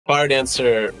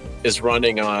Firedancer is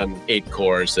running on 8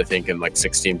 cores, I think, and like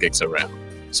 16 gigs of RAM.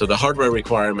 So the hardware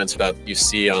requirements that you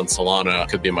see on Solana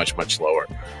could be much, much lower.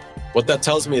 What that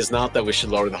tells me is not that we should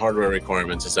lower the hardware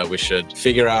requirements, is that we should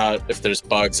figure out if there's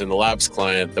bugs in the labs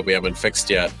client that we haven't fixed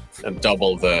yet and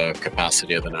double the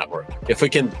capacity of the network. If we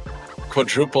can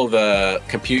quadruple the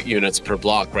compute units per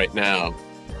block right now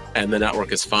and the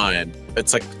network is fine,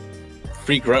 it's like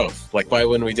free growth. Like, why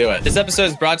wouldn't we do it? This episode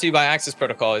is brought to you by Access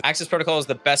Protocol. Access Protocol is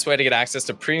the best way to get access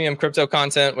to premium crypto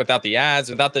content without the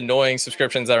ads, without the annoying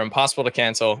subscriptions that are impossible to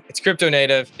cancel. It's crypto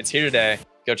native. It's here today.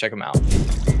 Go check them out.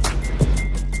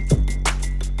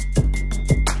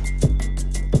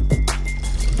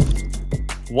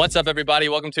 What's up, everybody?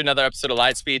 Welcome to another episode of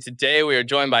Lightspeed. Today, we are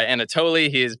joined by Anatoly.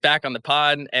 He is back on the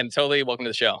pod. Anatoly, welcome to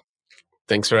the show.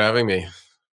 Thanks for having me.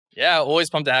 Yeah, always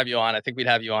pumped to have you on. I think we'd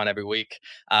have you on every week.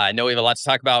 I know we have a lot to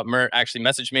talk about. Mert actually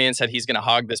messaged me and said he's going to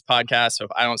hog this podcast. So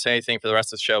if I don't say anything for the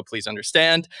rest of the show, please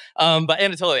understand. But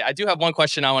Anatoly, I do have one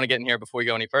question I want to get in here before we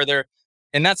go any further.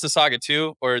 And that's the Saga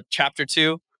 2 or Chapter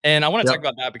 2. And I want to talk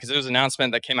about that because there was an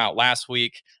announcement that came out last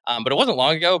week, but it wasn't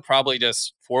long ago, probably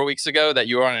just 4 weeks ago, that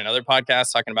you were on another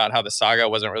podcast talking about how the Saga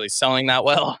wasn't really selling that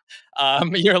well.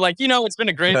 You're like, it's been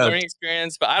a great learning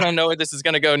experience, but I don't know where this is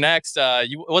going to go next.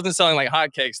 It wasn't selling like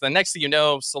hotcakes. The next thing you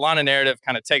know, Solana narrative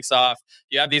kind of takes off.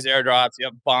 You have these airdrops, you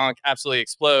have Bonk absolutely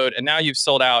explode, and now you've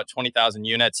sold out 20,000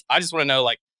 units. I just want to know,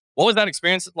 like, what was that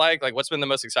experience like? Like, what's been the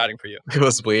most exciting for you? It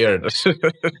was weird.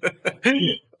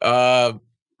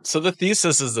 So the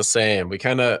thesis is the same. We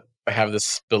kind of have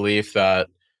this belief that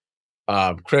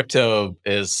crypto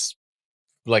is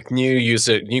like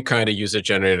new kind of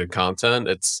user-generated content.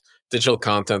 It's digital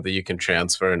content that you can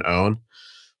transfer and own.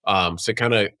 So it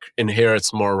kind of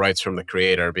inherits more rights from the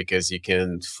creator because you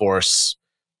can force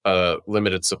a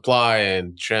limited supply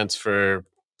and transfer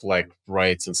like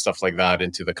rights and stuff like that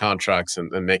into the contracts and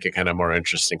make it kind of more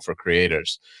interesting for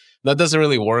creators. That doesn't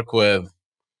really work with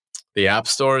the app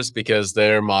stores because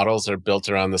their models are built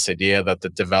around this idea that the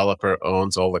developer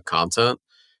owns all the content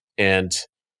and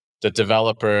the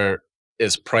developer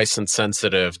is price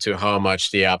insensitive to how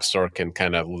much the app store can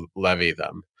kind of levy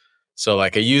them. So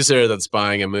like a user that's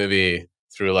buying a movie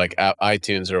through like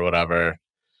iTunes or whatever,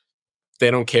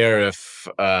 they don't care if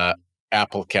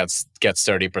Apple gets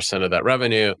 30% of that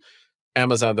revenue.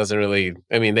 Amazon doesn't really,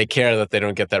 they care that they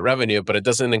don't get that revenue, but it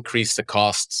doesn't increase the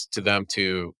costs to them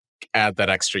to add that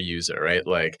extra user, right?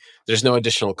 Like there's no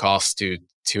additional cost to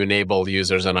enable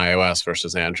users on iOS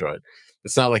versus Android.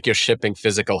 It's not like you're shipping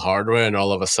physical hardware and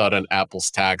all of a sudden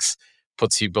Apple's tax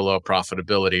puts you below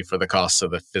profitability for the cost of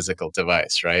the physical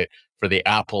device, right? For the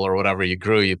Apple or whatever you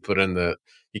grew, you put in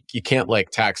you can't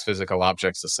like tax physical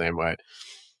objects the same way.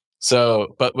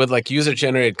 So, but with like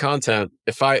user-generated content,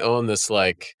 if I own this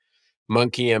like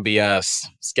Monkey MBS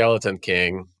Skeleton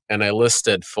King and I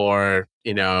listed for,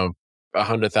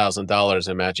 $100,000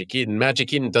 in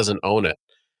Magic Eden doesn't own it.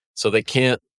 So they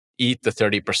can't eat the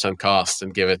 30% cost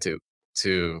and give it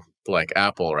to like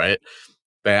Apple, right?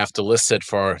 They have to list it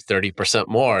for 30%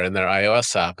 more in their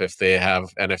iOS app if they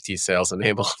have NFT sales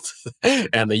enabled.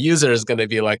 And the user is going to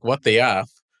be like, what the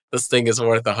F? This thing is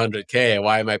worth 100K.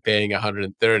 Why am I paying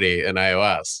 130 in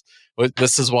iOS?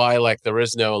 This is why like there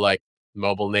is no like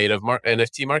mobile native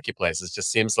NFT marketplace. It just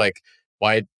seems like,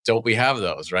 why don't we have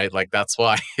those, right? Like that's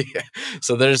why.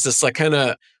 So there's this like kind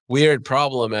of weird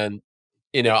problem. And,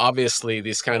 obviously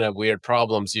these kind of weird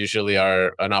problems usually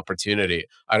are an opportunity.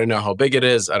 I don't know how big it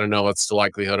is. I don't know what's the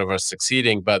likelihood of us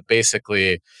succeeding, but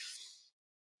basically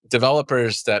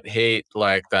developers that hate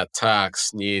like that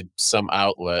tax need some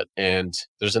outlet. And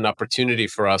there's an opportunity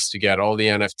for us to get all the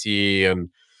NFT and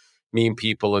meme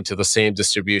people into the same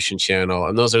distribution channel.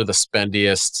 And those are the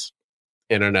spendiest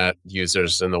internet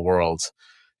users in the world.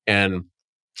 And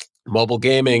mobile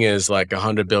gaming is like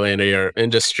 $100 billion a year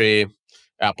industry.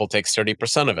 Apple takes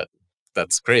 30% of it.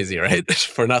 That's crazy, right?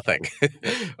 For nothing.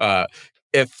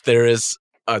 If there is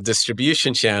a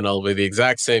distribution channel with the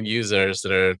exact same users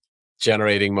that are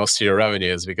generating most of your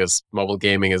revenues, because mobile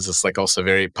gaming is just like also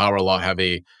very power law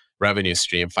heavy revenue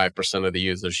stream. 5% of the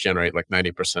users generate like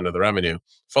 90% of the revenue.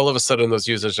 If all of a sudden those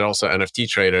users are also NFT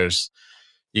traders,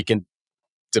 you can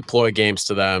deploy games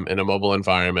to them in a mobile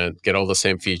environment, get all the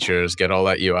same features, get all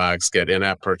that UX, get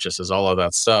in-app purchases, all of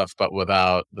that stuff, but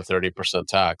without the 30%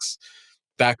 tax.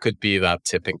 That could be that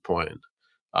tipping point.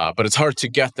 But it's hard to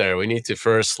get there. We need to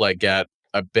first like get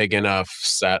a big enough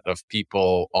set of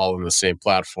people all in the same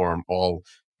platform, all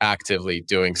actively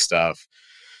doing stuff.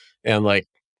 And like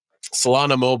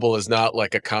Solana Mobile is not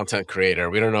like a content creator.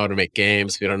 We don't know how to make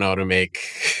games. We don't know how to make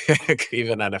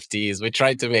even NFTs. We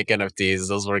tried to make NFTs.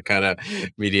 Those were kind of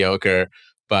mediocre.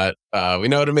 but we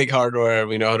know how to make hardware.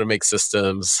 We know how to make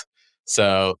systems.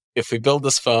 So if we build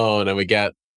this phone and we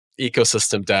get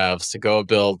ecosystem devs to go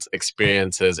build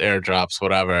experiences, airdrops,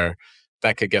 whatever,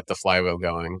 that could get the flywheel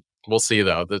going. We'll see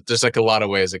though. There's like a lot of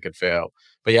ways it could fail.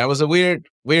 But yeah, it was a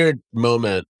weird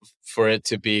moment for it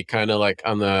to be kind of like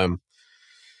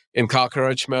in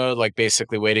cockroach mode, like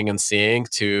basically waiting and seeing,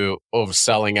 to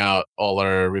selling out all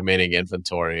our remaining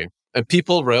inventory. And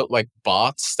people wrote like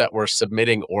bots that were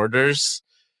submitting orders.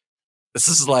 This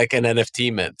is like an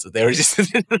NFT mint. They were just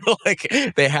like,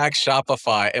 they hacked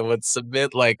Shopify and would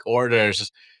submit like orders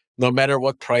no matter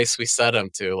what price we set them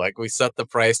to. Like we set the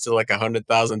price to like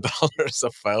 $100,000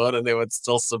 a phone and they would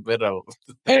still submit them.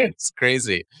 It's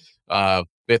crazy. We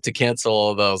had to cancel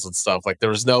all those and stuff. Like there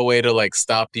was no way to like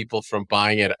stop people from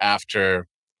buying it after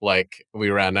like we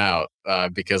ran out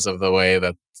because of the way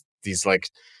that these like,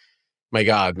 my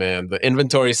God, man, the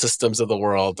inventory systems of the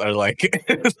world are like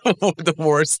the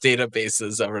worst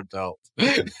databases ever built.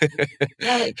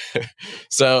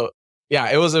 So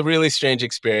yeah, it was a really strange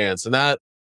experience. And that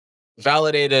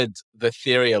validated the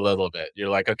theory a little bit. You're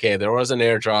like, okay, there was an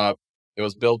airdrop. It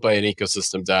was built by an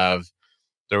ecosystem dev.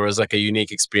 There was like a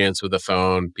unique experience with the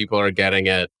phone. People are getting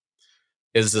it.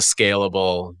 Is this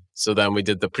scalable? So then we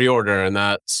did the pre-order and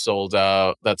that sold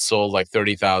out. That sold like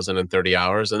 30,000 in 30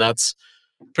 hours. And that's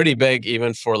pretty big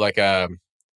even for like a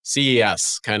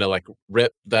CES, kind of like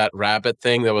rip that rabbit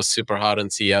thing that was super hot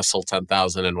in CES, sold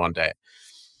 10,000 in one day.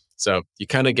 So you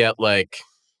kind of get like,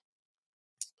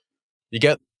 you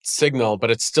get signal, but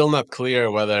it's still not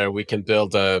clear whether we can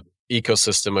build a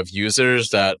ecosystem of users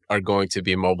that are going to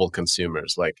be mobile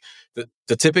consumers. Like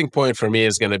the tipping point for me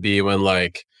is going to be when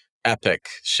like Epic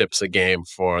ships a game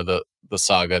for the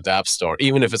Saga App Store,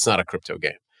 even if it's not a crypto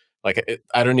game. Like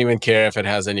I don't even care if it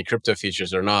has any crypto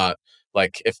features or not.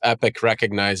 Like if Epic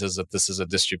recognizes that this is a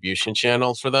distribution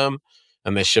channel for them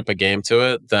and they ship a game to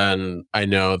it, then I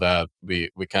know that we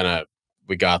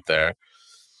got there.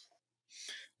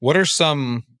 What are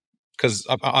some, because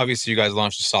obviously you guys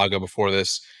launched a Saga before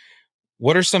this.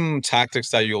 What are some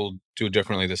tactics that you'll do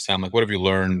differently this time? Like what have you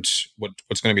learned?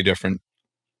 What's going to be different?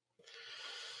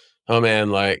 Oh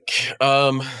man, like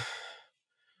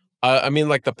I mean,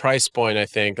 like the price point, I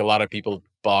think a lot of people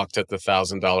balked at the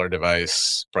 $1,000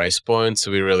 device price point.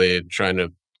 So we really trying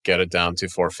to get it down to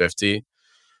 $450.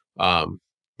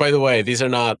 By the way, these are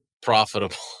not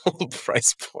profitable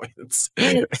price points.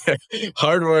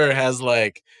 Hardware has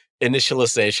like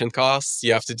initialization costs.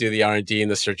 You have to do the R&D and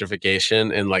the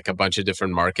certification in like a bunch of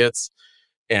different markets.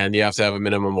 And you have to have a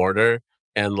minimum order.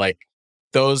 And like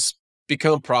those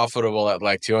become profitable at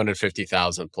like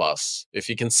 250,000 plus. If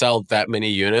you can sell that many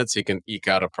units, you can eke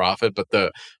out a profit, but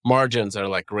the margins are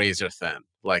like razor thin.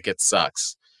 Like it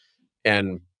sucks.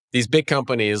 And these big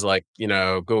companies like, you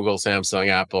know, Google, Samsung,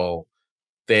 Apple,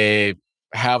 they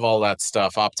have all that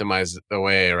stuff optimized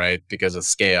away, right? Because of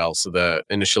scale. So the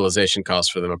initialization costs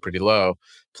for them are pretty low.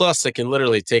 Plus they can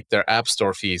literally take their app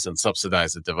store fees and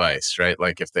subsidize the device, right?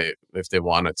 Like if they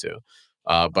wanted to.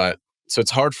 But so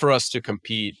it's hard for us to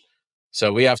compete.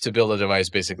 So we have to build a device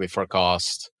basically for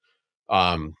cost,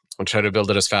 and try to build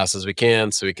it as fast as we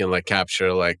can, so we can like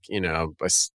capture like a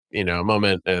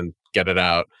moment and get it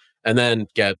out, and then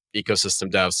get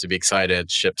ecosystem devs to be excited,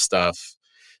 ship stuff,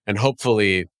 and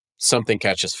hopefully something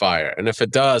catches fire. And if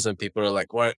it does, and people are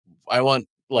like, "What?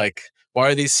 Why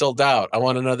are these sold out? I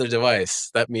want another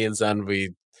device." That means then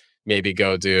we maybe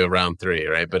go do round 3,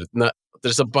 right? But it's not.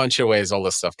 There's a bunch of ways all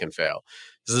this stuff can fail.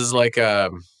 This is like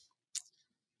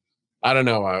I don't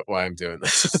know why I'm doing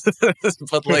this,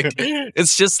 but like,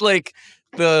 it's just like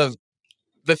the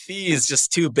fee is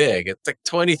just too big. It's like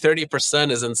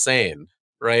 20-30% is insane,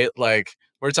 right? Like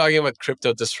we're talking about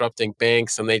crypto disrupting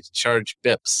banks and they charge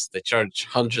bips. They charge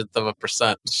hundredth of a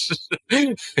percent,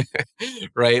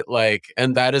 right? Like,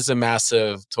 and that is a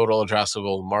massive total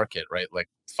addressable market, right? Like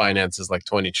finance is like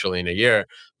 20 trillion a year,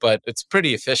 but it's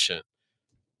pretty efficient.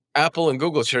 Apple and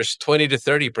Google charge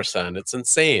 20-30%. It's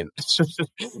insane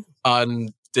on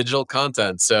digital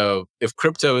content. So if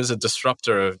crypto is a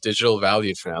disruptor of digital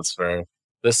value transfer,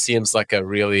 this seems like a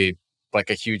really like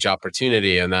a huge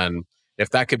opportunity. And then if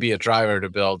that could be a driver to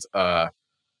build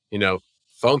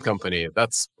phone company,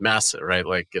 that's massive, right?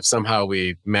 Like if somehow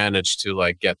we manage to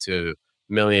like get to 1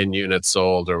 million units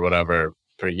sold or whatever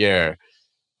per year,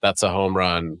 that's a home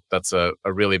run. That's a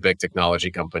really big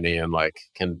technology company and like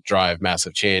can drive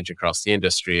massive change across the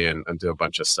industry and do a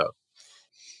bunch of stuff.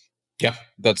 Yeah,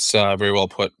 that's very well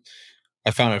put.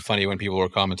 I found it funny when people were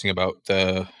commenting about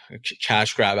the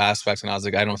cash grab aspects, and I was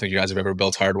like, I don't think you guys have ever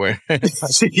built hardware.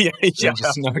 Yeah,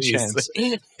 just no chance.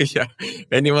 Yeah,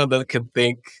 anyone that can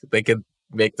think they could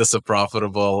make this a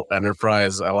profitable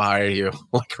enterprise, I'll hire you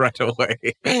like right away.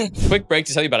 Quick break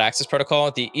to tell you about Access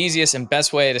Protocol, the easiest and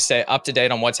best way to stay up to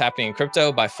date on what's happening in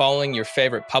crypto by following your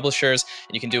favorite publishers.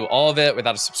 And you can do all of it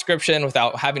without a subscription,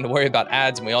 without having to worry about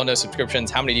ads. And we all know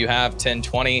subscriptions. How many do you have? 10,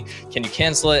 20? Can you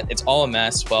cancel it? It's all a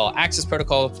mess. Well, Access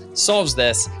Protocol solves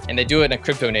this, and they do it in a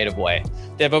crypto native way.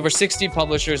 They have over 60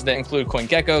 publishers that include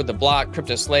CoinGecko, The Block,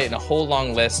 Crypto Slate, and a whole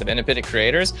long list of independent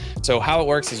creators. So how it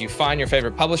works is you find your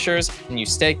favorite publishers and you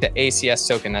stake the ACS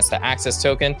token. That's the access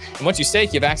token. And once you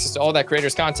stake, you have access to all that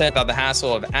creator's content without the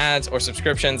hassle of ads or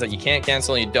subscriptions that you can't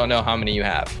cancel and you don't know how many you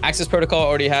have. Access Protocol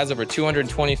already has over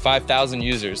 225,000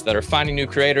 users that are finding new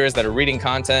creators, that are reading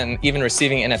content, and even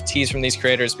receiving NFTs from these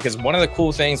creators. Because one of the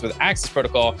cool things with Access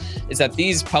Protocol is that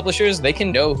these publishers, they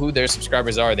can know who their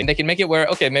subscribers are. They can make it where,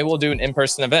 okay, maybe we'll do an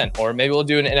in-person event, or maybe we'll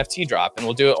do an NFT drop, and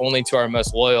we'll do it only to our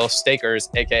most loyal stakers,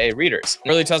 aka readers.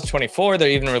 In early 2024, they're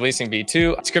even releasing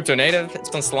V2. It's crypto native, it's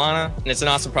on Solana, and it's an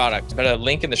awesome product. Put a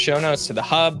link in the show notes to the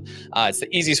hub. It's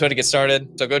the easiest way to get started,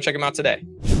 so go check them out today.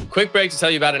 Quick break to tell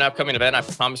you about an upcoming event I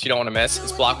promise you don't want to miss.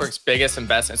 It's Blockworks' biggest and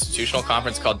best institutional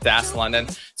conference called DAS London.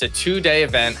 It's a 2-day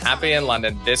event happening in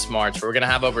London this March, where we're going to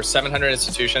have over 700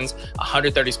 institutions,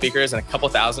 130 speakers, and a couple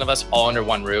thousand of us all under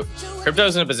one roof. Crypto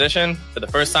is in a position for the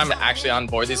first time to actually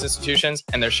onboard these institutions,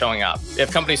 and they're showing up. We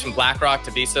have companies from BlackRock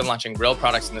to Visa launching real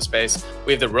products in the space.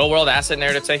 We have the real world asset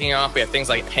narrative taking off. We have things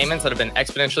like payments that have been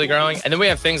exponentially growing. And then we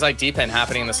have things like DePIN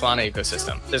happening in the Solana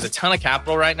ecosystem. There's a ton of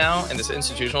capital right now in this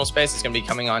institutional space. It's going to be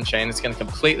coming on chain. It's going to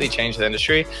completely change the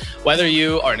industry. Whether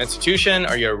you are an institution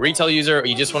or you're a retail user or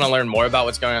you just want to learn more about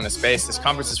what's going on in the space, this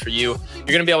conference is for you. You're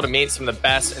going to be able to meet some of the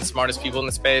best and smartest people in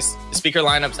the space. The speaker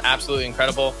lineup is absolutely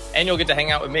incredible, and you'll get to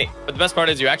hang out with me. But the best part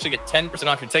is you actually get 10%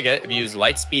 off your ticket if you use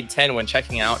Lightspeed 10 when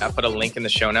checking out. I'll put a link in the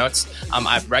show notes.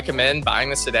 I recommend buying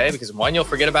this today because one, you'll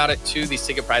forget about it. Two, these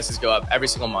ticket prices go up every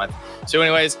single month. So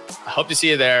anyways, I hope to see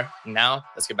you there. Now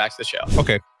let's get back to the show.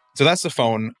 Okay, so that's the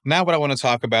phone. Now what I want to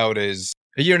talk about is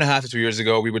a year and a half to 2 years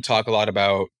ago, we would talk a lot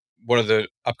about what are the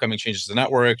upcoming changes to the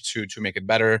network to make it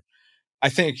better. I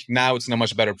think now it's in a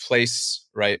much better place,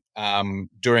 right?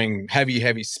 During heavy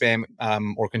spam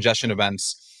or congestion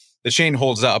events, the chain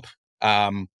holds up.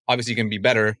 Obviously, it can be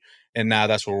better, and now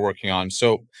that's what we're working on.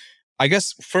 So I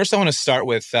guess first I want to start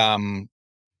with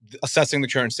assessing the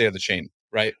current state of the chain,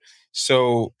 right?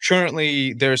 So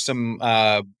currently there's some,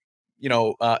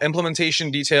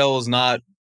 implementation details not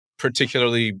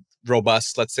particularly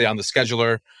robust, let's say, on the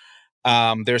scheduler.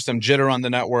 There's some jitter on the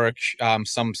network.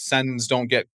 Some sends don't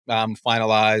get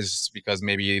finalized because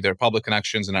maybe they're public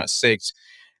connections and not staked.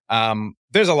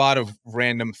 There's a lot of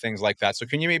random things like that. So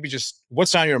can you maybe just,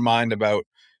 what's on your mind about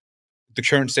the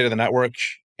current state of the network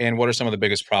and what are some of the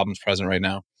biggest problems present right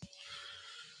now?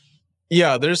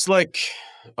 Yeah, there's like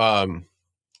a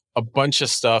bunch of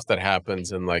stuff that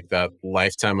happens in like that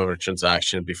lifetime of a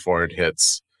transaction before it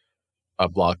hits a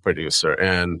block producer.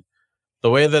 And the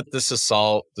way that this is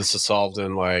solved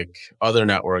in like other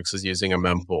networks is using a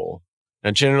mempool.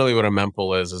 And generally what a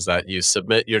mempool is that you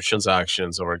submit your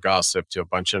transactions over Gossip to a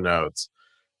bunch of nodes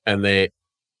and they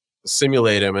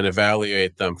simulate them and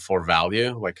evaluate them for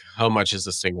value. Like, how much is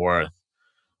this thing worth?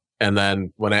 And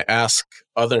then when I ask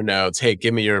other nodes, hey,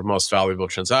 give me your most valuable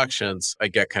transactions, I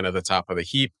get kind of the top of the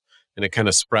heap, and it kind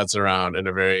of spreads around in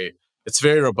it's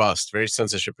very robust, very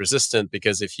censorship resistant,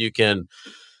 because if you can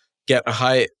get a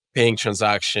high paying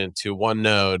transaction to one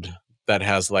node that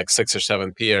has like 6 or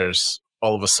 7 peers,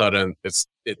 all of a sudden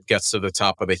it gets to the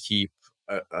top of the heap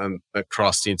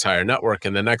across the entire network.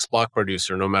 And the next block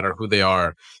producer, no matter who they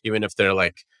are, even if they're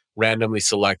like randomly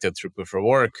selected through proof of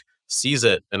work, sees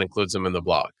it and includes them in the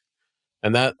block.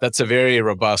 And that's a very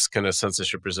robust kind of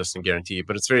censorship resistant guarantee,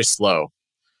 but it's very slow.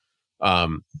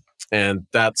 And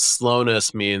that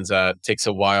slowness means that it takes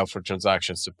a while for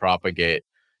transactions to propagate.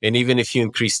 And even if you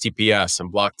increase TPS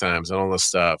and block times and all this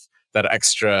stuff, that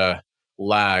extra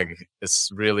lag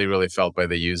is really, really felt by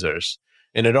the users.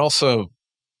 And it also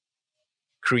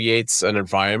creates an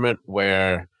environment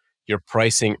where you're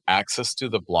pricing access to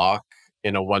the block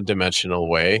in a one-dimensional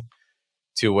way,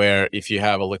 to where if you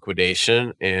have a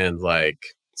liquidation and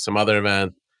like some other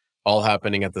event all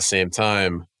happening at the same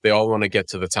time, they all want to get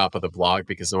to the top of the block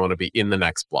because they want to be in the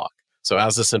next block. So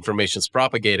as this information is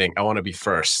propagating, I want to be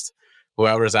first.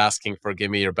 Whoever's asking for,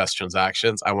 give me your best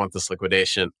transactions, I want this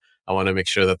liquidation. I want to make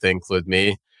sure that they include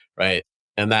me, right?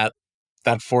 And that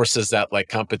forces that like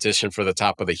competition for the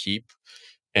top of the heap.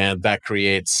 And that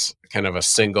creates kind of a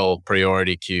single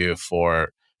priority queue for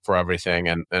everything,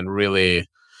 and really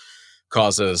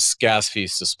causes gas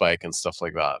fees to spike and stuff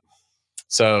like that.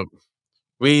 So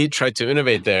we tried to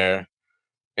innovate there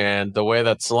And the way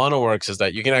that Solana works is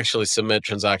that you can actually submit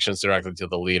transactions directly to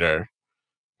the leader.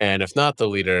 And if not the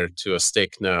leader, to a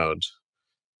stake node,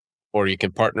 or you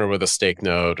can partner with a stake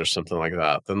node or something like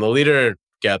that. Then the leader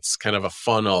gets kind of a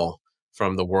funnel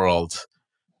from the world.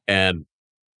 And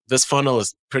this funnel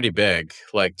is pretty big.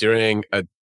 Like during a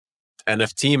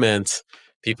NFT mint,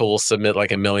 people will submit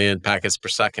like 1 million packets per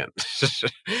second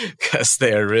because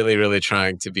they are really, really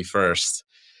trying to be first.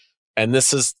 And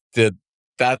this is the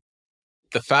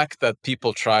fact that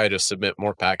people try to submit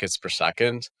more packets per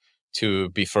second to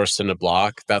be first in a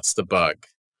block. That's the bug.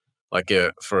 Like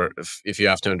if you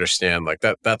have to understand like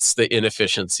that's the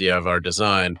inefficiency of our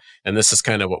design, and this is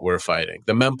kind of what we're fighting.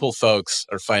 The mempool folks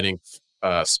are fighting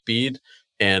speed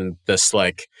and this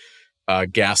like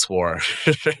gas war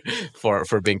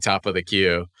for being top of the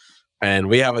queue, and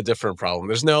we have a different problem.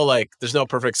 There's no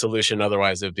perfect solution,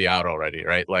 otherwise it'd be out already,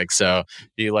 right? Like, so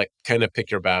you like kind of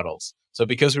pick your battles. So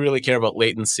because we really care about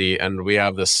latency and we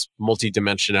have this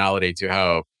multi-dimensionality to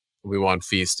how we want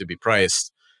fees to be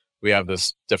priced, we have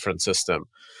this different system.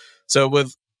 So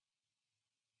with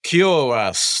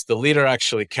QoS, the leader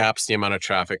actually caps the amount of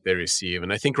traffic they receive.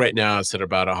 And I think right now it's at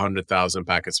about 100,000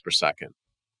 packets per second,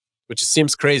 which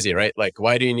seems crazy, right? Like,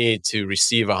 why do you need to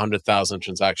receive 100,000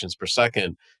 transactions per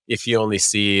second if you only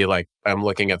see, like, I'm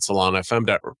looking at Solana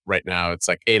FMDET right now, it's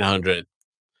like 800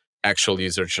 actual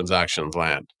user transactions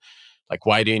land. Like,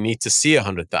 why do you need to see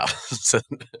 100,000?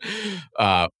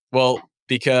 Well,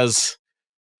 because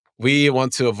we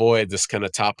want to avoid this kind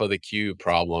of top of the queue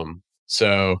problem.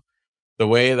 So the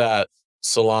way that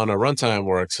Solana runtime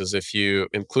works is if you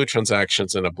include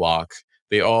transactions in a block,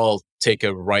 they all take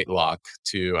a write lock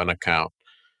to an account.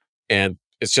 And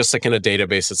it's just like in a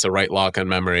database, it's a write lock on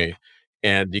memory.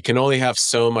 And you can only have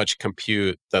so much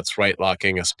compute that's write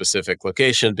locking a specific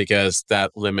location because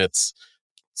that limits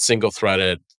single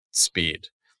threaded speed.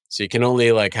 So you can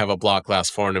only like have a block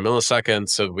last 400 milliseconds.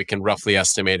 So we can roughly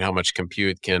estimate how much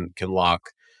compute can lock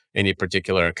any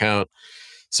particular account.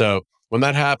 So when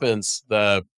that happens,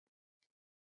 the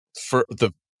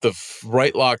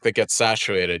write lock that gets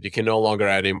saturated, you can no longer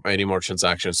add any more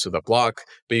transactions to the block,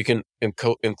 but you can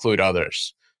include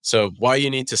others. So why you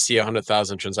need to see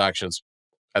 100,000 transactions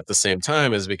at the same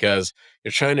time is because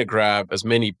you're trying to grab as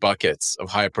many buckets of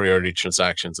high priority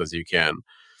transactions as you can.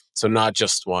 So not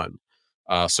just one.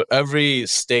 So every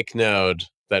stake node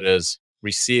that is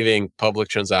receiving public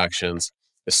transactions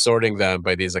is sorting them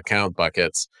by these account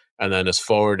buckets and then is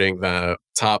forwarding the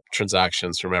top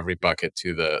transactions from every bucket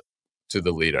to the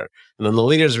leader. And then the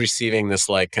leader is receiving this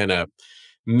like kind of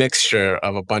mixture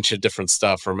of a bunch of different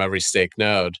stuff from every stake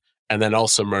node and then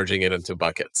also merging it into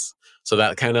buckets. So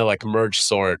that kind of like merge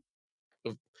sort,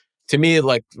 to me, it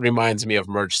like reminds me of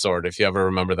merge sort, if you ever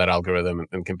remember that algorithm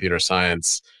in computer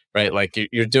science, right? Like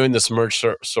you're doing this merge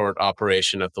sort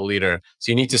operation at the leader.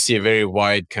 So you need to see a very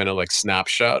wide kind of like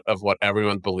snapshot of what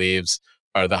everyone believes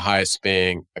are the highest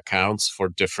paying accounts for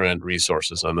different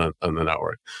resources on the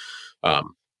network.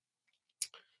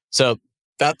 So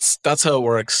that's how it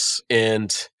works.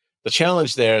 And the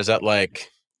challenge there is that like,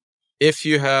 if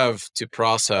you have to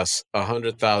process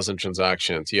 100,000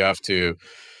 transactions, you have to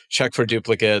check for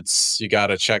duplicates. You got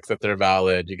to check that they're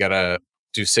valid. You got to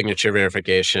do signature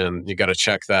verification. You got to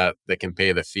check that they can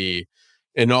pay the fee.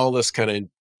 And all this kind of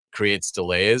creates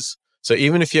delays. So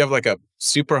even if you have like a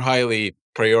super highly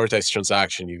prioritized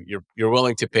transaction, you're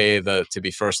willing to pay to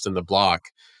be first in the block.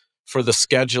 For the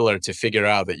scheduler to figure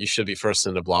out that you should be first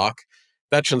in the block,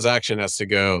 that transaction has to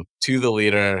go to the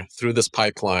leader, through this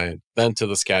pipeline, then to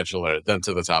the scheduler, then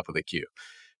to the top of the queue.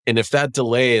 And if that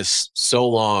delay is so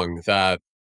long that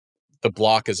the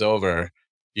block is over,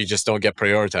 you just don't get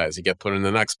prioritized. You get put in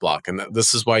the next block. And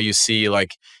this is why you see,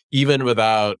 like, even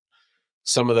without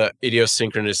some of the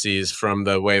idiosyncrasies from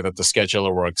the way that the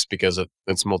scheduler works, because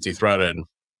it's multi-threaded,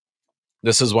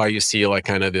 this is why you see like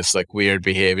kind of this like weird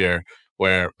behavior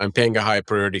where I'm paying a high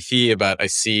priority fee, but I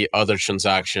see other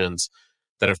transactions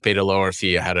that have paid a lower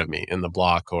fee ahead of me in the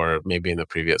block or maybe in the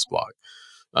previous block.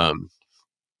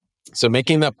 So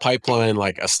making that pipeline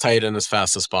like as tight and as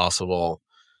fast as possible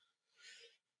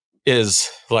is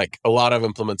like a lot of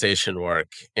implementation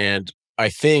work. And I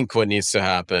think what needs to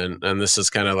happen, and this is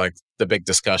kind of like the big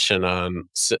discussion in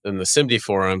the SIMD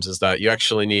forums, is that you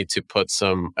actually need to put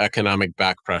some economic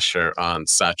back pressure on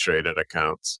saturated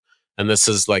accounts. And this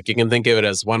is like, you can think of it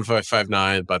as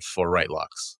 1559, but for write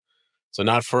locks. So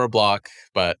not for a block,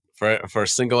 but for a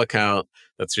single account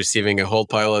that's receiving a whole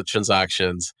pile of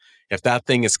transactions. If that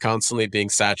thing is constantly being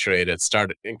saturated,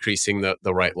 start increasing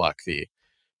the write lock fee.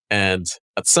 And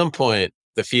at some point,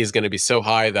 the fee is going to be so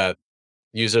high that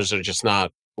users are just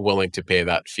not willing to pay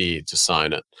that fee to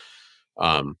sign it.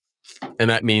 And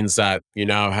that means that you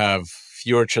now have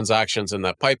fewer transactions in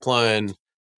that pipeline.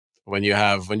 When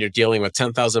you're dealing with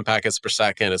 10,000 packets per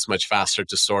second, it's much faster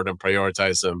to sort and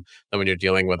prioritize them than when you're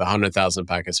dealing with 100,000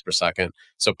 packets per second.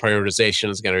 So prioritization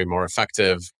is going to be more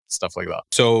effective, stuff like that.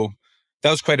 So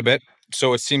that was quite a bit.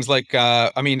 So it seems like,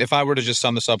 I mean, if I were to just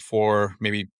sum this up for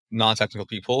maybe non-technical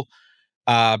people,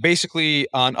 basically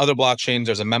on other blockchains,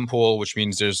 there's a mempool, which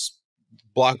means there's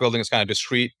block building is kind of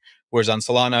discrete, whereas on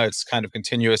Solana, it's kind of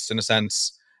continuous in a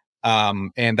sense.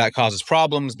 And that causes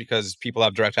problems because people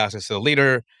have direct access to the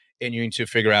leader, and you need to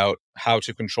figure out how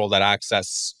to control that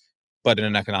access, but in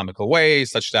an economical way,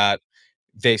 such that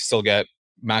they still get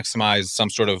maximized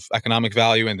some sort of economic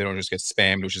value and they don't just get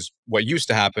spammed, which is what used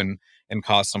to happen and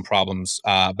caused some problems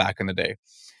back in the day.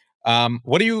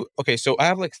 Okay, so I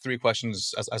have like 3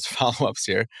 questions as follow-ups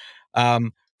here.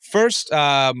 First,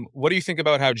 what do you think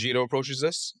about how Jito approaches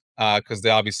this? Because they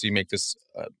obviously make this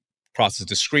process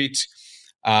discrete.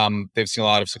 They've seen a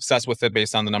lot of success with it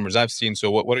based on the numbers I've seen. So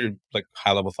what are your like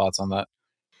high-level thoughts on that?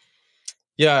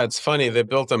 Yeah, it's funny. They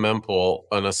built a mempool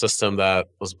on a system that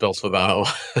was built without.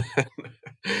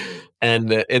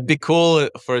 And it'd be cool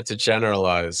for it to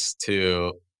generalize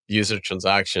to user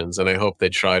transactions. And I hope they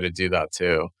try to do that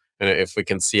too. And if we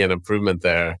can see an improvement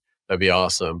there, that'd be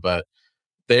awesome. But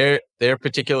they're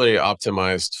particularly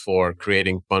optimized for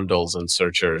creating bundles and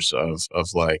searchers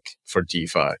of like for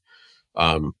DeFi.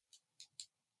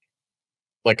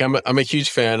 Like I'm a huge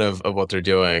fan of what they're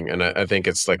doing, and I think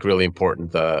it's like really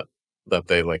important that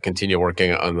they like continue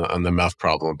working on the MEV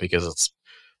problem, because it's,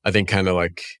 I think, kind of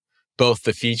like both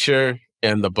the feature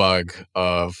and the bug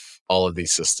of all of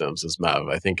these systems is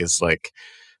MEV. I think is like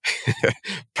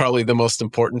probably the most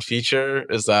important feature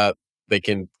is that they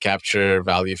can capture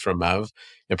value from MEV,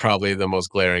 and probably the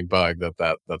most glaring bug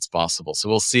that's possible. So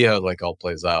we'll see how like all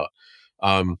plays out.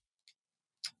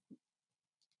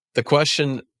 The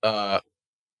question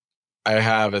I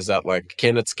have is that, like,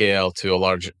 can it scale to a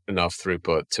large enough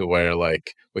throughput to where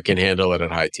like we can handle it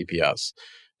at high TPS?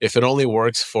 If it only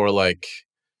works for like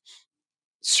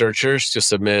searchers to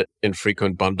submit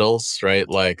infrequent bundles, right?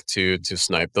 Like to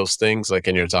snipe those things, like,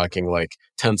 and you're talking like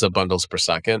tens of bundles per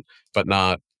second, but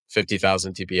not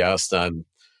 50,000 TPS, then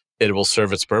it will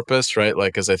serve its purpose, right?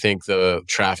 Like, because I think the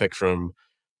traffic from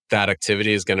that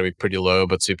activity is going to be pretty low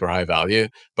but super high value.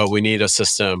 But we need a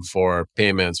system for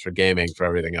payments, for gaming, for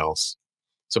everything else.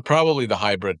 So probably the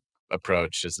hybrid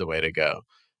approach is the way to go.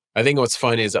 I think what's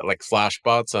funny is that like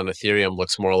Flashbots on Ethereum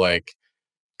looks more like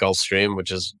Gulfstream, which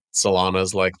is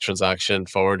Solana's like transaction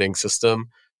forwarding system.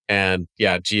 And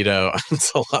yeah, Jito on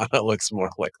Solana looks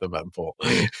more like the mempool.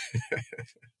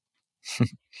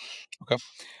 Okay.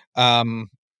 And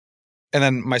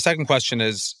then my second question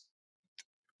is,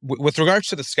 with regards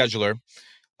to the scheduler,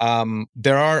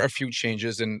 there are a few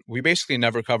changes, and we basically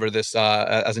never cover this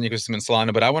as an ecosystem in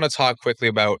Solana, but I want to talk quickly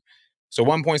about, so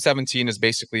 1.17 is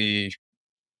basically,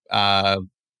 I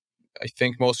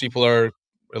think most people are,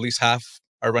 at least half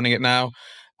are running it now.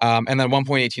 And then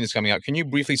 1.18 is coming out. Can you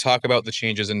briefly talk about the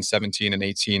changes in 17 and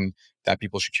 18 that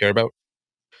people should care about?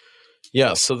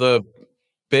 Yeah, so the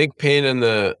big pain in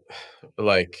the,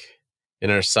 like,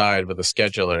 in our side with the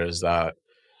scheduler is that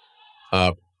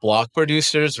block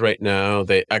producers right now,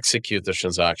 they execute the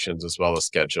transactions as well as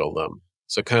schedule them.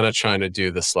 So kind of trying to do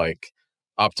this like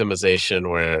optimization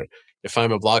where if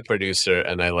I'm a block producer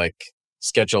and I like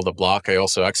schedule the block, I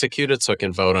also execute it so I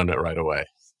can vote on it right away,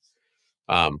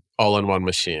 all in one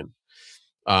machine.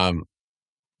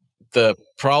 The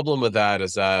problem with that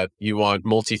is that you want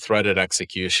multi-threaded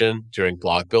execution during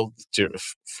block build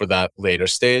for that later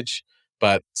stage.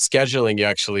 But scheduling, you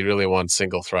actually really want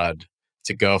single thread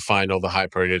to go find all the high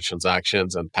priority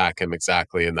transactions and pack them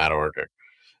exactly in that order.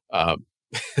 But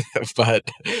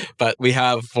we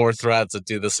have 4 threads that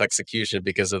do this execution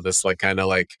because of this like kind of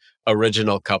like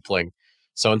original coupling.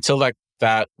 So until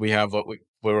that we have what we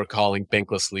were calling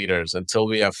bankless leaders, until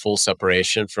we have full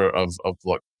separation of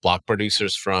block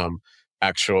producers from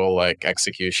actual like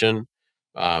execution,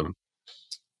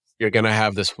 you're going to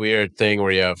have this weird thing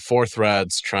where you have 4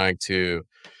 threads trying to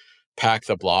pack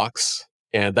the blocks.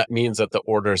 And that means that the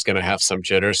order is going to have some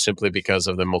jitter simply because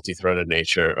of the multi-threaded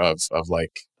nature of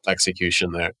like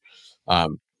execution there.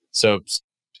 So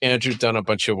Andrew done a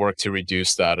bunch of work to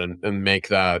reduce that and make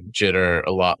that jitter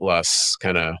a lot less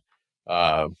kind of,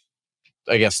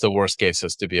 I guess the worst case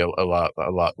is to be a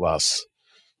lot less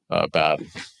bad.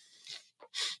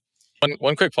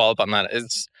 One quick follow-up on that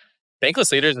is,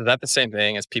 bankless leaders, is that the same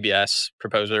thing as PBS,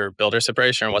 proposer builder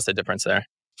separation, or what's the difference there?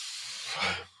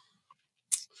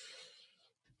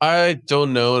 I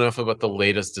don't know enough about the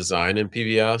latest design in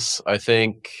PBS. I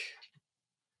think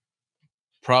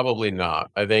Probably not.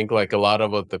 I think like a lot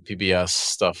of what the PBS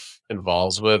stuff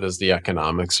involves with is the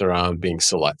economics around being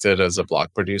selected as a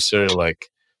block producer, like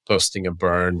posting a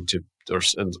burn to or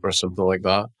something like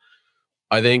that.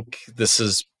 I think this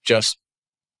is just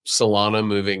Solana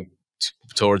moving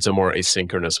towards a more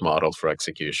asynchronous model for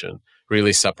execution,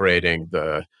 really separating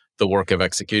the work of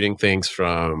executing things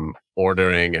from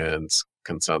ordering and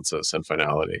consensus and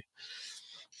finality.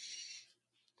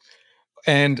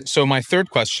 And so my third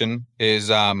question is,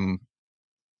 so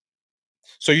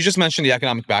you just mentioned the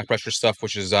economic back pressure stuff,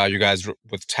 which is you guys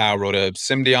with Tao wrote a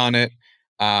SIMD on it.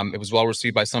 It was well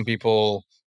received by some people,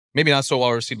 maybe not so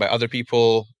well received by other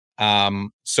people.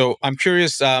 So I'm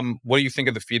curious, what do you think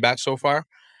of the feedback so far?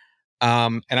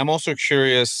 And I'm also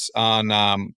curious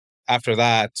on, after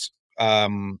that,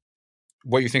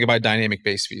 what you think about dynamic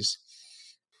base fees.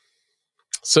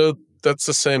 So that's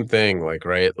the same thing, like,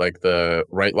 right? Like the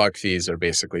write lock fees are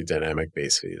basically dynamic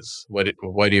base fees.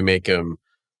 Why do you make them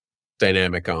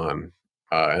dynamic on?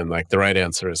 And like the right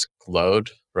answer is load,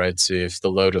 right? So if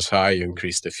the load is high, you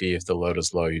increase the fee. If the load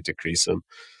is low, you decrease them.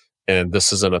 And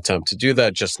this is an attempt to do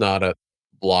that, just not at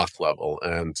block level.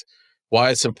 And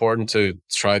why it's important to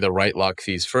try the write lock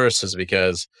fees first is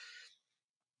because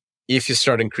if you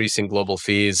start increasing global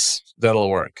fees, that'll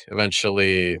work.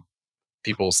 Eventually,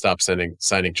 people will stop signing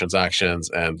transactions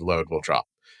and load will drop.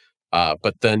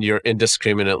 But then you're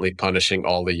indiscriminately punishing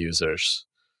all the users.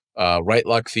 Write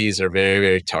lock fees are very,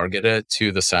 very targeted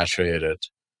to the saturated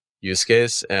use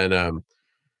case. And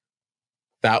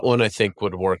that one I think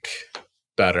would work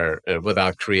better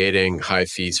without creating high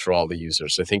fees for all the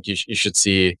users. I think you should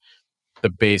see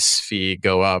the base fee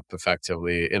go up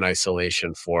effectively in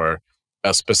isolation for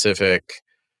a specific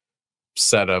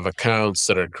set of accounts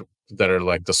that are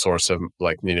like the source of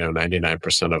like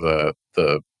 99% of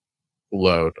the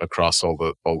load across all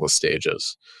the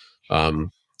stages.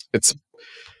 It's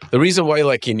the reason why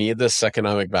like you need this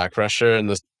economic back pressure, and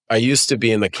this I used to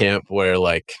be in the camp where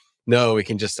like no, we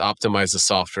can just optimize the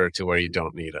software to where you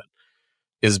don't need it,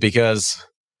 is because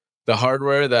the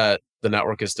hardware that the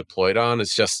network is deployed on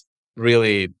is just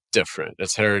really different.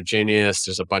 It's heterogeneous.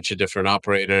 There's a bunch of different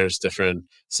operators, different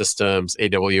systems.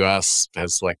 AWS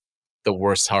has like the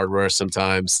worst hardware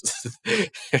sometimes.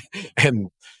 And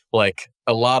like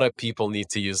a lot of people need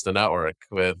to use the network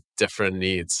with different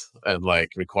needs and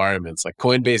like requirements. Like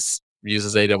Coinbase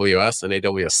uses AWS and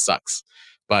AWS sucks.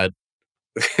 But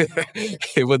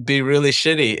it would be really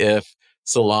shitty if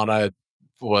Solana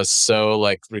was so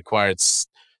like required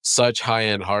such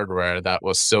high-end hardware that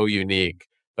was so unique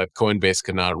that Coinbase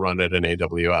could not run it in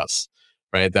AWS,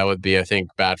 right? That would be, I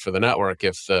think, bad for the network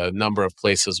if the number of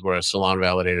places where Solana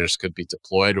validators could be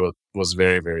deployed was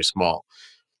very, very small.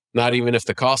 Not even if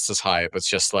the cost is high, but it's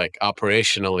just like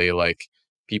operationally, like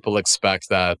people expect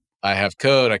that I have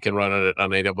code, I can run it on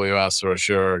AWS or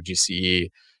Azure or GCE,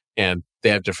 and they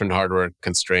have different hardware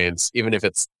constraints, even if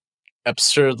it's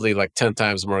absurdly like 10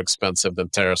 times more expensive than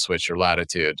TerraSwitch or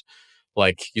Latitude.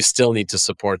 Like you still need to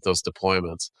support those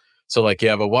deployments. So like you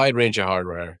have a wide range of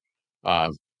hardware,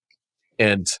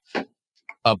 and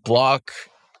a block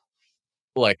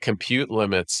like compute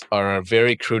limits are a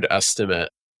very crude estimate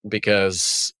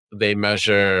because they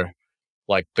measure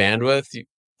like bandwidth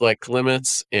like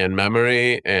limits and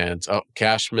memory and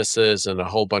cache misses and a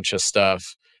whole bunch of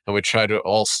stuff, and we try to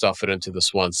all stuff it into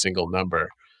this one single number.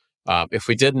 If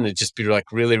we didn't, it'd just be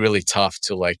like really, really tough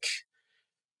to like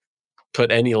put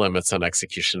any limits on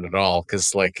execution at all,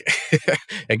 because like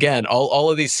again, all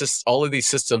of these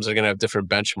systems are going to have different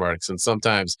benchmarks and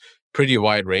sometimes pretty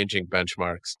wide ranging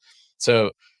benchmarks.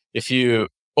 So if you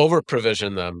over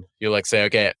provision them, you like say,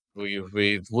 okay,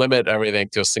 we limit everything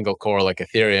to a single core like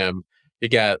Ethereum, you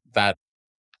get that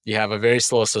you have a very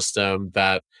slow system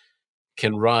that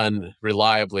can run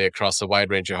reliably across a wide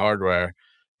range of hardware,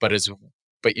 but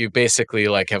you basically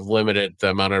like have limited the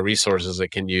amount of resources it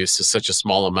can use to such a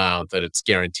small amount that it's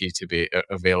guaranteed to be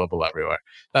available everywhere.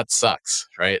 That sucks,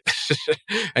 right?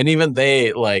 And even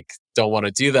they like don't want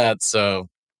to do that, so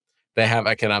they have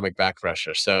economic back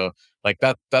pressure. So like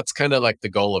that's kind of like the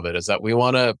goal of it, is that we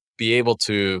want to be able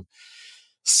to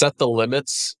set the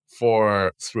limits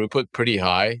for throughput pretty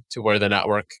high to where the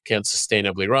network can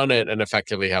sustainably run it and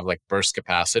effectively have like burst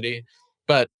capacity.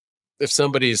 But if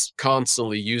somebody's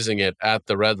constantly using it at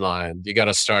the red line, you got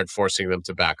to start forcing them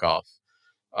to back off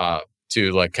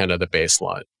to like kind of the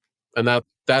baseline. And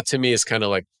that to me is kind of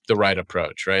like the right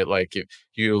approach, right? Like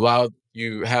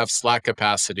you have slack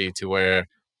capacity to where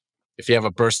if you have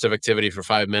a burst of activity for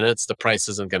 5 minutes, the price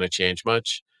isn't going to change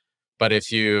much. But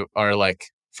if you are like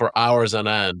for hours on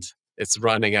end, it's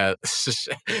running at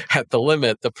at the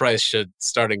limit, the price should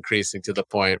start increasing to the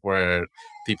point where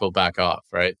people back off,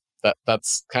 right?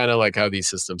 That's kind of like how these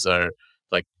systems are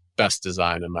like best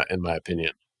designed in my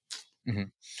opinion. Mm-hmm.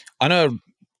 On a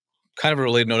kind of a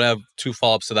related note, I have two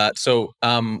follow-ups to that. So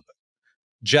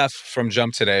Jeff from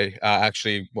Jump today,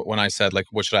 actually, when I said, like,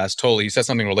 what should I ask Toly, he said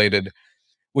something related,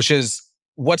 which is,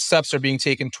 what steps are being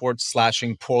taken towards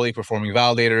slashing poorly performing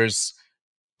validators?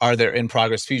 Are there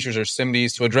in-progress features or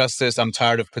SIMDs to address this? I'm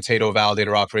tired of potato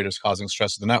validator operators causing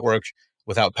stress to the network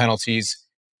without penalties,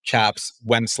 caps,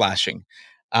 when slashing.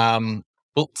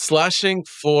 Well, slashing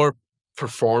for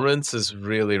performance is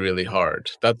really, really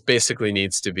hard. That basically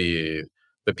needs to be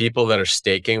the people that are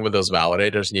staking with those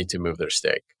validators need to move their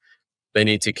stake. They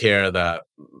need to care that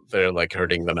they're like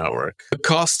hurting the network. The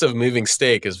cost of moving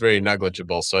stake is very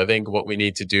negligible. So I think what we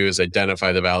need to do is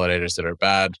identify the validators that are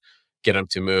bad, get them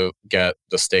to move, get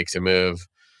the stake to move.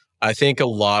 I think a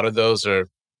lot of those are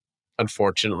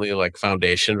unfortunately like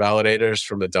foundation validators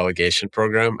from the delegation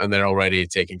program, and they're already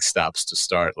taking steps to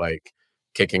start like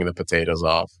kicking the potatoes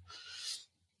off.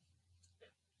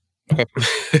 Okay.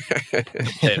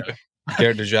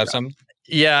 Garrett, did you have something?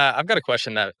 Yeah, I've got a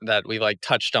question that we like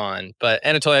touched on, but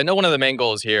Anatoly, I know one of the main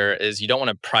goals here is you don't want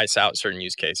to price out certain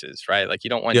use cases, right? Like you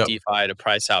don't want DeFi to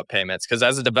price out payments, because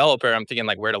as a developer, I'm thinking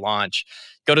like where to launch.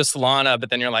 Go to Solana, but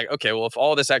then you're like, okay, well, if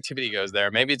all this activity goes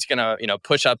there, maybe it's gonna,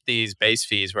 push up these base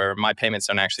fees where my payments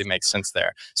don't actually make sense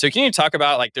there. So can you talk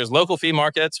about like there's local fee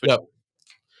markets? Which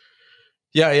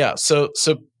Yeah. So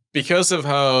because of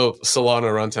how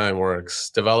Solana runtime works,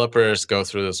 developers go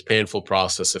through this painful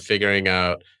process of figuring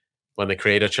out when they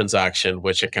create a transaction,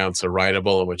 which accounts are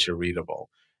writable and which are readable.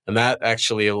 And that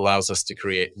actually allows us to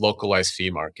create localized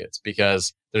fee markets,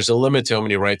 because there's a limit to how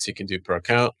many writes you can do per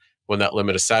account. When that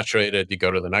limit is saturated, you go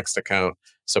to the next account.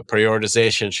 So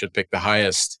prioritization should pick the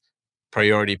highest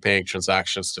priority paying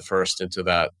transactions to first into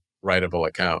that writable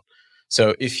account.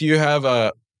 So if you have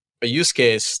a use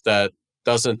case that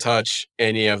doesn't touch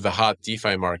any of the hot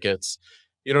DeFi markets,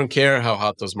 you don't care how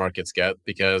hot those markets get,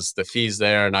 because the fees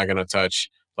there are not going to touch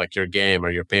like your game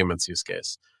or your payments use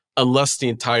case, unless the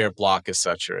entire block is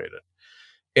saturated.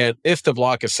 And if the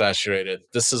block is saturated,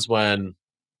 this is when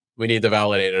we need the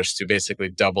validators to basically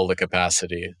double the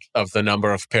capacity of the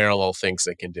number of parallel things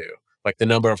they can do. Like the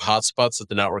number of hotspots that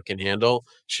the network can handle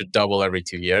should double every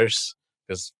 2 years,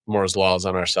 because Moore's law is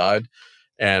on our side.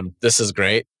 And this is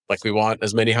great. Like we want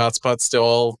as many hotspots to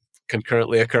all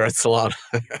concurrently occur at Solana.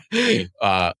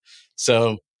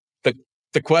 So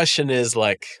the question is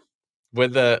like,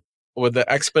 with the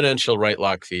exponential write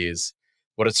lock fees,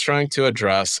 what it's trying to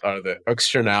address are the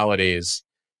externalities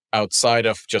outside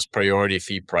of just priority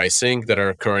fee pricing that are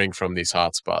occurring from these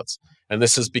hotspots. And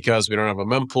this is because we don't have a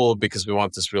mempool, because we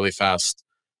want this really fast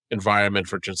environment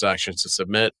for transactions to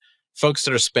submit. Folks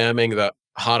that are spamming the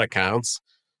hot accounts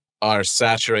are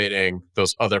saturating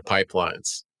those other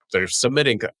pipelines. They're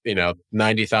submitting,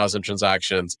 90,000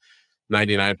 transactions,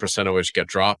 99% of which get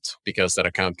dropped because that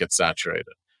account gets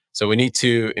saturated. So we need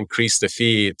to increase the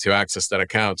fee to access that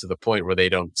account to the point where they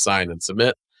don't sign and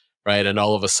submit, right? And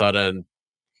all of a sudden,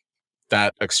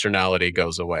 that externality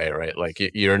goes away, right? Like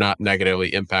you're not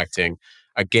negatively impacting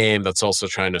a game that's also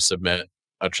trying to submit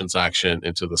a transaction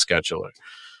into the scheduler.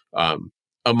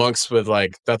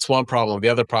 That's one problem. The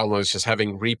other problem is just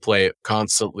having replay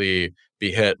constantly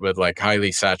be hit with like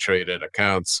highly saturated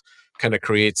accounts kind of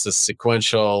creates this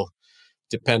sequential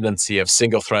dependency of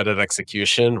single-threaded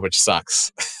execution, which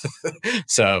sucks.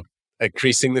 So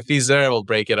increasing the fees there will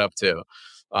break it up too.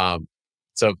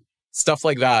 So stuff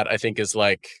like that, I think, is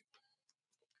like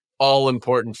all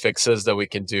important fixes that we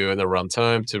can do in the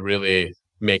runtime to really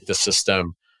make the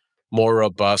system more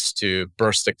robust to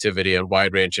burst activity and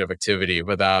wide range of activity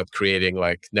without creating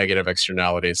like negative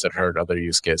externalities that hurt other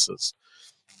use cases.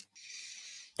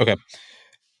 Okay.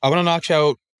 I want to knock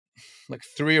out like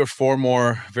 3 or 4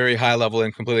 more very high level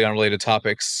and completely unrelated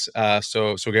topics.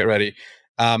 So get ready.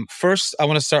 First, I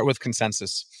want to start with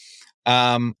consensus.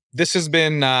 This has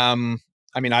been,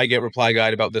 I get reply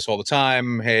guide about this all the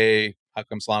time. Hey, how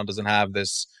come Solana doesn't have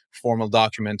this formal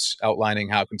document outlining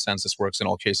how consensus works in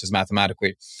all cases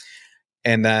mathematically?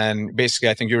 And then basically,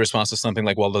 I think your response is something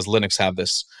like, well, does Linux have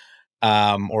this?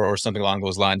 Or something along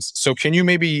those lines. So can you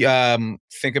maybe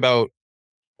think about,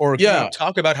 or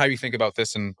talk about how you think about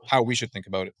this and how we should think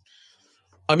about it?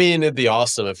 I mean, it'd be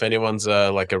awesome if anyone's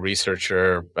like a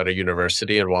researcher at a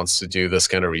university and wants to do this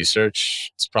kind of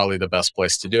research. It's probably the best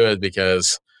place to do it,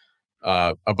 because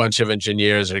a bunch of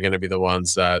engineers are going to be the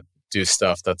ones that do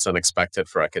stuff that's unexpected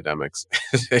for academics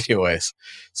anyways.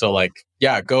 So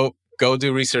go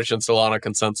do research in Solana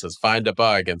consensus, find a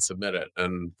bug and submit it,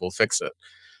 and we'll fix it.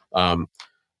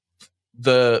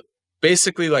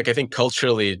 Basically, I think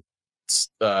culturally,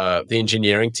 the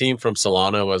engineering team from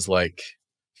Solana was like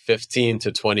 15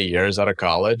 to 20 years out of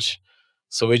college.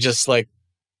 So we just like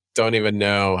don't even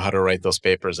know how to write those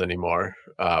papers anymore.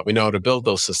 We know how to build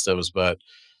those systems, but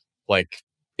like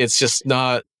it's just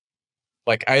not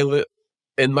like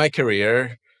in my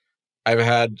career, I've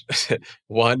had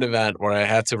one event where I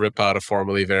had to rip out a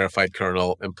formally verified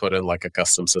kernel and put in like a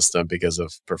custom system because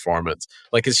of performance.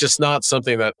 Like it's just not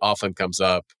something that often comes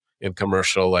up in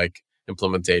commercial like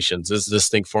implementations. Is this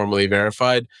thing formally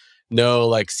verified? No,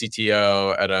 like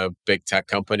CTO at a big tech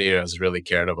company has really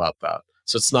cared about that.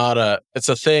 So it's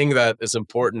a thing that is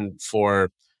important for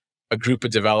a group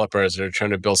of developers that are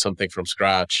trying to build something from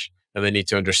scratch, and they need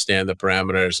to understand the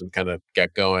parameters and kind of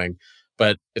get going.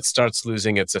 But it starts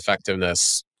losing its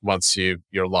effectiveness once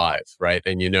you're live, right?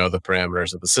 And you know the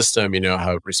parameters of the system, you know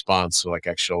how it responds to like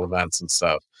actual events and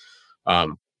stuff.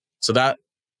 So that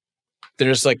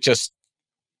there's like just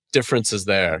differences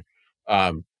there.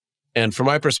 And from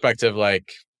my perspective,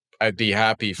 like I'd be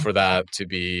happy for that to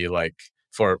be like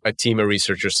for a team of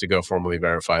researchers to go formally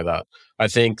verify that. I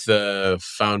think the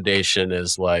foundation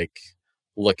is like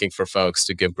looking for folks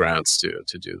to give grants to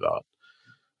do that.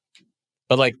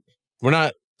 But like we're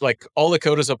not like all the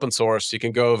code is open source. You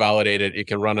can go validate it. You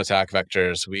can run attack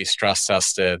vectors. We stress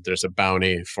test it. There's a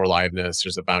bounty for liveness.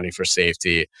 There's a bounty for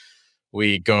safety.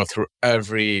 We go through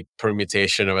every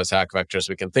permutation of attack vectors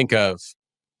we can think of.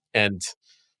 And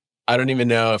I don't even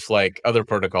know if like other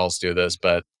protocols do this,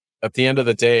 but at the end of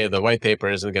the day, the white paper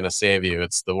isn't going to save you.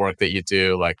 It's the work that you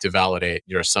do like to validate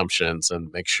your assumptions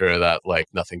and make sure that like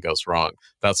nothing goes wrong.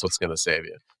 That's what's going to save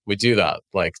you. We do that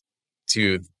like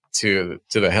to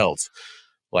the hilt.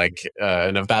 Like,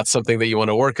 and if that's something that you want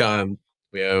to work on,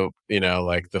 we have,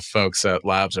 like the folks at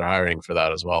labs are hiring for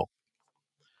that as well.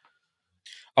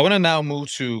 I want to now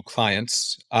move to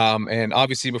clients. And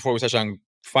obviously, before we touch on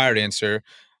Firedancer,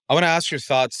 I want to ask your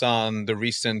thoughts on the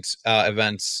recent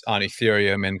events on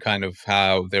Ethereum and kind of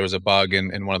how there was a bug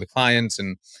in one of the clients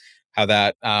and how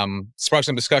that sparked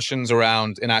some discussions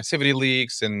around inactivity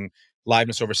leaks and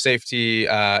liveness over safety,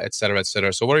 et cetera, et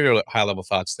cetera. So what are your high-level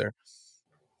thoughts there?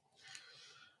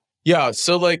 Yeah,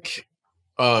 so like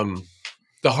the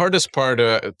hardest part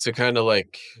to kind of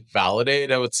like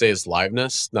validate, I would say, is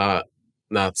liveness,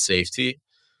 not safety.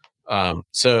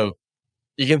 So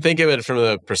you can think of it from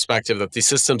the perspective that these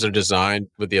systems are designed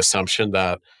with the assumption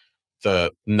that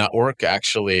the network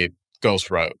actually goes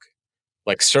rogue.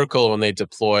 Like Circle, when they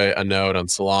deploy a node on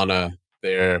Solana,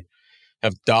 they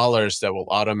have dollars that will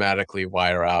automatically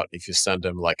wire out if you send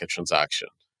them like a transaction,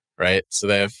 right? So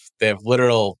they have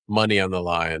literal money on the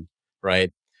line,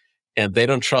 right? And they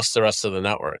don't trust the rest of the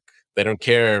network. They don't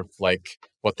care like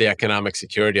what the economic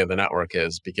security of the network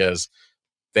is because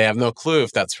they have no clue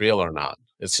if that's real or not.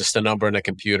 It's just a number in a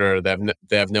computer. They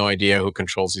have no idea who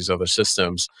controls these other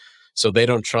systems. So they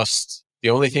don't trust.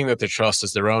 The only thing that they trust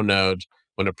is their own node.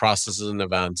 When it processes an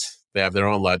event, they have their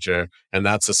own ledger, and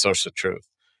that's the source of truth.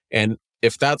 And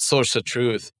if that source of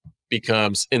truth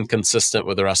becomes inconsistent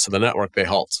with the rest of the network, they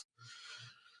halt.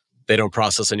 They don't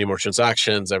process any more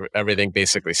transactions. Everything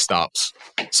basically stops.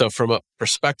 So from a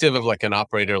perspective of like an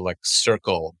operator like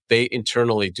Circle, they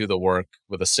internally do the work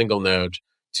with a single node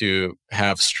to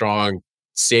have strong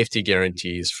safety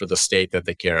guarantees for the state that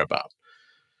they care about.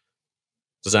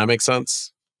 Does that make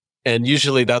sense? And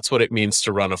usually that's what it means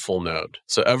to run a full node.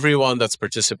 So everyone that's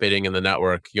participating in the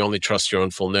network, you only trust your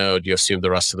own full node. You assume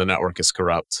the rest of the network is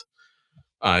corrupt.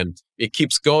 And it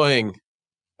keeps going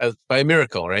by a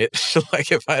miracle, right?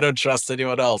 Like if I don't trust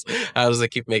anyone else, how does it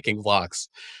keep making blocks?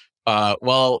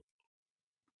 Well,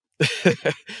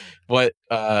 what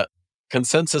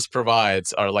consensus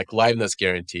provides are like liveness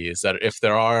guarantees that if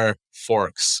there are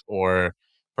forks or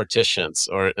partitions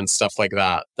and stuff like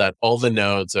that, that all the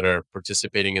nodes that are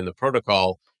participating in the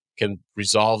protocol can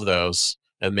resolve those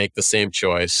and make the same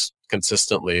choice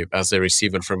consistently as they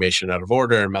receive information out of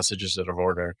order and messages out of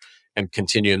order and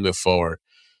continue and move forward.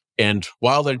 And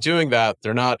while they're doing that,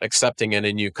 they're not accepting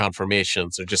any new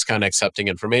confirmations. They're just kind of accepting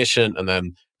information, and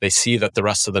then they see that the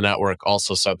rest of the network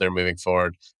also said they're moving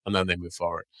forward, and then they move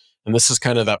forward. And this is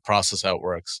kind of that process how it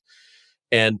works.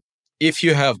 And if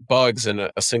you have bugs in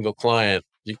a single client,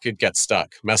 you could get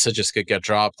stuck. Messages could get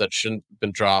dropped that shouldn't have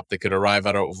been dropped. They could arrive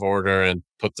out of order and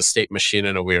put the state machine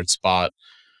in a weird spot.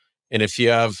 And if you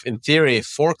have, in theory,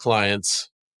 4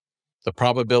 clients, the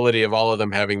probability of all of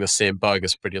them having the same bug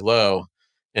is pretty low.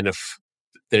 And if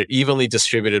they're evenly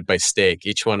distributed by stake,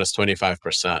 each one is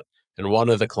 25%, and one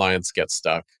of the clients gets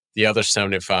stuck, the other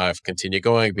 75 continue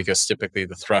going because typically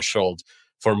the threshold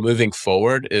for moving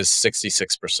forward is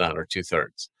 66% or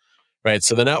 2/3, right?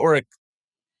 So the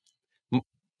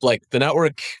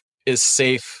network is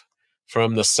safe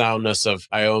from the soundness of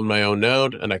I own my own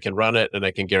node and I can run it and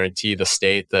I can guarantee the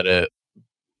state that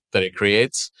it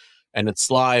creates. And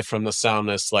it's live from the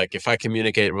soundness, like if I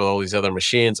communicate with all these other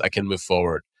machines, I can move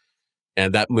forward.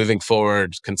 And that moving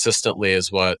forward consistently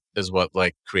is what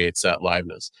like creates that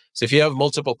liveness. So if you have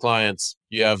multiple clients,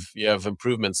 you have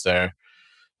improvements there.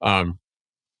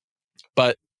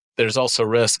 But there's also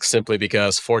risk simply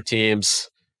because 4 teams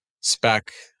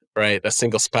spec, right? A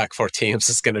single spec 4 teams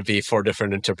is going to be 4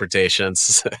 different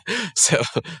interpretations. so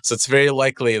it's very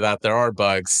likely that there are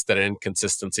bugs, that are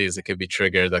inconsistencies that could be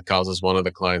triggered that causes one of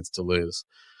the clients to lose.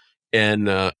 And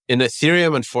in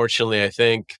Ethereum, unfortunately, I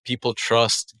think people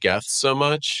trust Geth so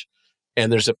much,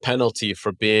 and there's a penalty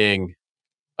for being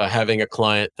having a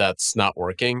client that's not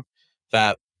working,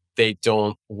 that they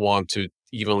don't want to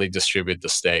evenly distribute the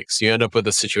stakes. You end up with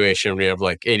a situation where you have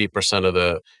like 85% of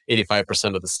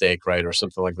the stake, right, or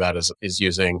something like that is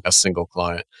using a single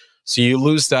client. So you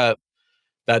lose that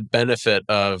benefit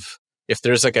of if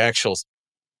there's like an actual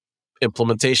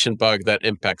implementation bug that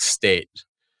impacts state,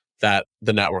 that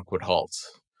the network would halt.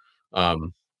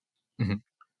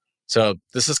 So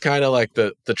this is kind of like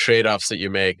the trade-offs that you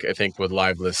make, I think, with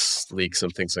liveness leaks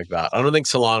and things like that. I don't think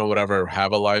Solana would ever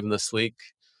have a liveness leak.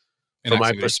 From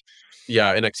my perspective,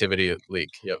 inactivity leak.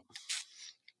 Yep.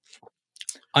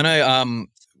 And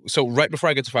so right before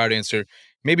I get to Firedancer,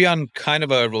 maybe on kind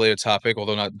of a related topic,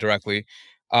 although not directly,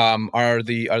 are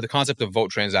the concept of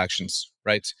vote transactions,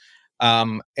 right?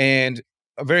 And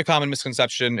a very common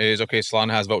misconception is, okay,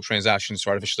 Solana has vote transactions to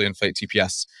artificially inflate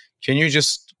TPS. Can you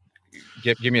just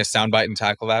give me a soundbite and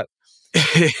tackle that?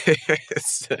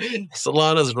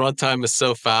 Solana's runtime is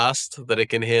so fast that it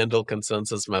can handle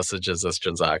consensus messages as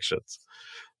transactions.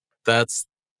 That's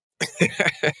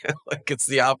like, it's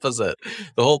the opposite.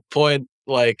 The whole point,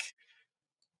 like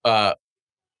there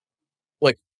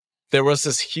was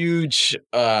this huge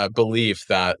belief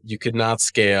that you could not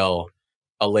scale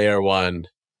a layer 1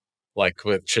 like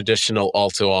with traditional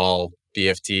all-to-all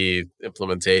BFT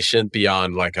implementation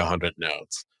beyond like 100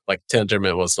 nodes. Like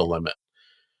Tendermint was the limit.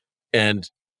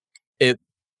 And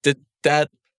that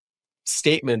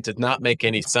statement did not make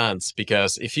any sense,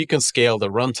 because if you can scale the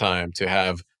runtime to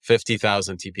have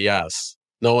 50,000 TPS,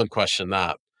 no one questioned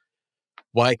that.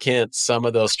 Why can't some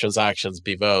of those transactions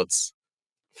be votes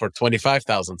for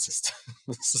 25,000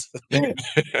 systems?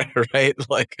 Right?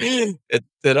 Like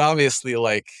it obviously,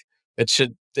 like it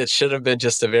should have been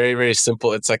just a very, very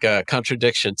simple. It's like a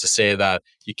contradiction to say that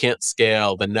you can't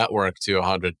scale the network to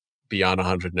 100 beyond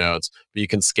 100 nodes, but you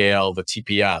can scale the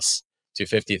TPS to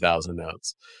 50,000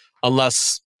 nodes,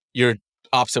 unless you're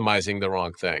optimizing the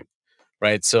wrong thing,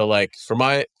 right? So like from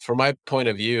my point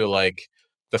of view, like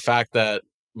the fact that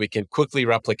we can quickly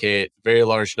replicate very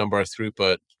large number of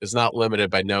throughput is not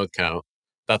limited by node count.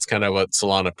 That's kind of what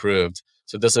Solana proved.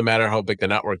 So it doesn't matter how big the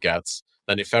network gets.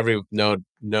 Then if every node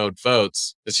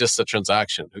votes, it's just a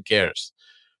transaction. Who cares?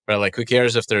 Right? Like who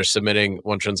cares if they're submitting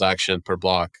 1 transaction per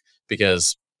block?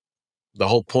 Because the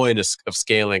whole point is of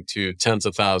scaling to tens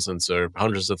of thousands or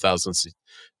hundreds of thousands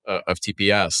of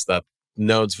TPS, that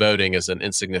nodes voting is an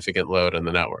insignificant load in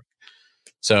the network.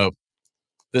 So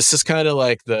this is kind of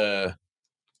like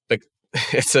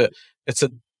it's a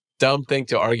dumb thing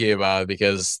to argue about,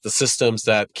 because the systems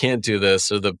that can't do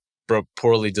this are the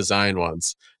poorly designed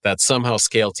ones that somehow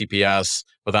scale TPS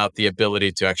without the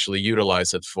ability to actually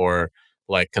utilize it for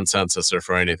like consensus or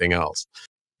for anything else.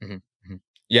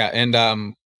 Yeah, and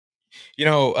the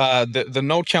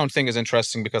node count thing is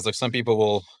interesting, because like some people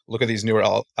will look at these newer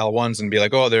L1s and be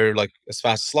like, oh, they're like as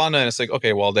fast as Solana, and it's like,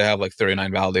 okay, well, they have like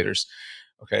 39 validators.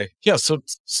 Okay. Yeah, so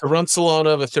run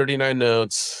Solana with 39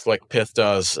 nodes like Pyth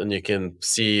does, and you can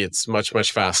see it's much,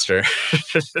 much faster.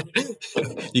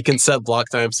 You can set block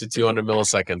times to 200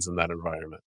 milliseconds in that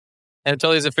environment. And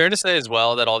Anatoly, is it fair to say as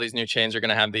well that all these new chains are going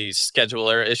to have these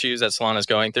scheduler issues that Solana is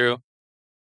going through?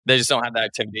 They just don't have that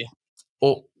activity.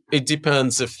 Well, it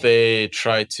depends if they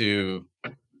try to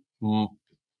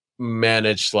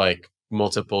manage like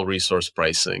multiple resource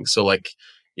pricing. So like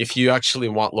if you actually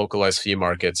want localized fee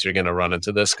markets, you're going to run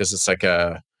into this, because it's like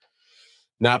a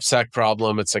knapsack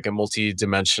problem. It's like a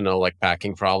multi-dimensional like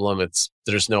packing problem.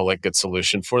 There's no like good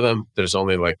solution for them. There's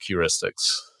only like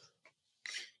heuristics.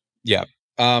 Yeah.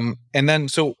 And then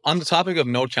so on the topic of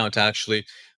node count, actually,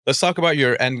 let's talk about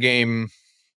your endgame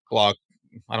blog.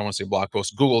 I don't want to say blog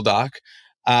post, Google Doc.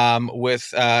 And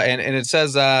it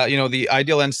says, the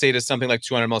ideal end state is something like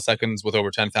 200 milliseconds with over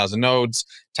 10,000 nodes.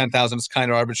 10,000 is kind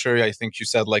of arbitrary. I think you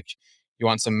said like you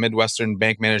want some Midwestern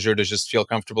bank manager to just feel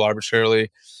comfortable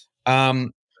arbitrarily.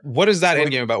 What is that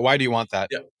endgame about? Why do you want that?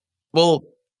 Yeah. Well,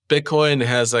 Bitcoin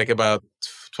has like about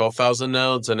 12,000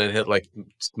 nodes and it hit like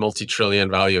multi-trillion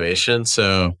valuation.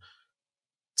 So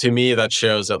to me, that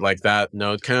shows that like that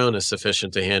node count is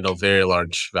sufficient to handle very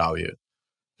large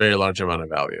amount of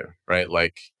value, right?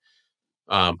 Like,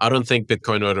 I don't think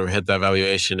Bitcoin would have hit that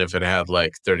valuation if it had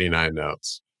like 39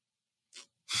 nodes.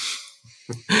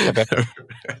 Okay.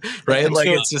 Right? And Like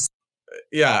so, it's just,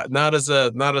 yeah, not as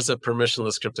a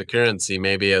permissionless cryptocurrency,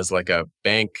 maybe as like a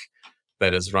bank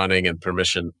that is running in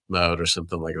permission mode or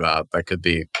something like that. That could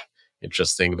be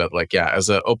interesting. But like, yeah, as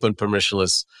an open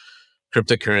permissionless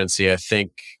cryptocurrency, I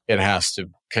think it has to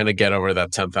kind of get over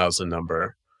that 10,000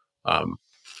 number.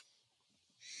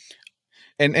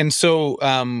 And so,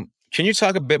 can you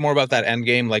talk a bit more about that end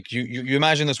game? Like you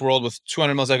imagine this world with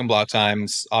 200 millisecond block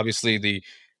times. Obviously,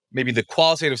 maybe the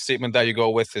qualitative statement that you go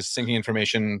with is syncing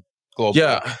information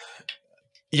globally.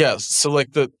 Yeah. So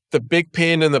like the big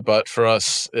pain in the butt for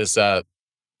us is that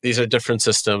these are different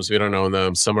systems. We don't own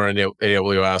them. Some are in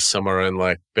AWS, some are in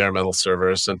like bare metal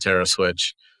servers and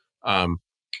TerraSwitch. And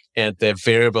they have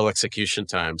variable execution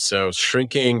time. So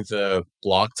shrinking the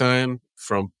block time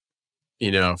from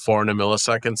 400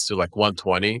 milliseconds to like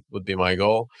 120 would be my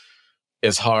goal,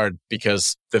 is hard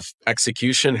because the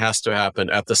execution has to happen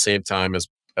at the same time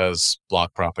as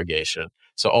block propagation.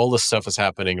 So all this stuff is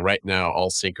happening right now, all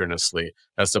synchronously.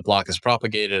 As the block is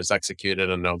propagated, is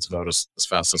executed, and nodes vote as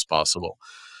fast as possible.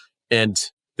 And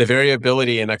the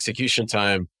variability in execution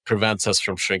time prevents us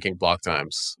from shrinking block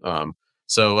times.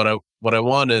 So what I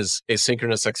want is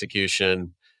asynchronous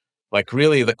execution. Like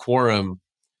really, the quorum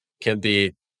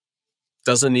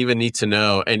doesn't even need to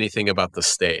know anything about the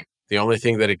state. The only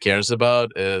thing that it cares about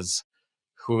is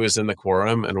who is in the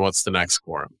quorum and what's the next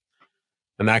quorum.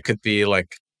 And that could be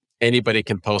like anybody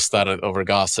can post that over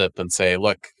gossip and say,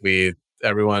 look,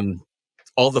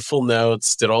 all the full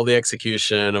nodes did all the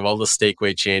execution of all the stake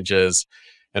weight changes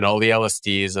and all the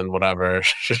LSDs and whatever.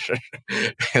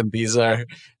 And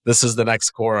this is the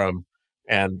next quorum.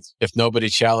 And if nobody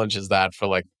challenges that for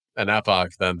like an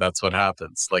epoch, then that's what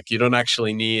happens. Like you don't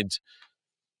actually need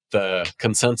the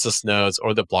consensus nodes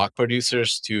or the block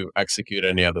producers to execute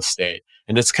any other state.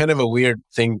 And it's kind of a weird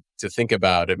thing to think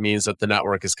about. It means that the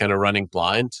network is kind of running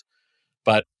blind,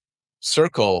 but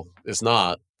Circle is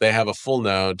not. They have a full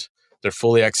node. They're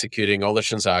fully executing all the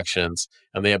transactions,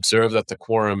 and they observe that the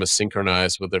quorum is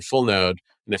synchronized with their full node.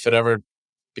 And if it ever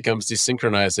becomes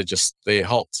desynchronized, they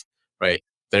halt, right?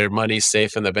 Their money's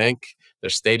safe in the bank. Their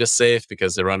state is safe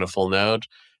because they run a full node.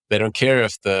 They don't care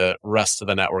if the rest of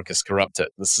the network is corrupted.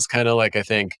 This is kind of like, I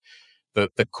think, the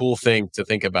cool thing to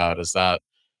think about is that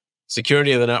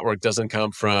security of the network doesn't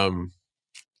come from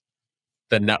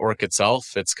the network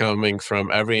itself. It's coming from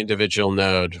every individual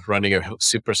node running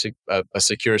a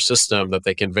secure system that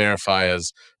they can verify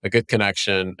as a good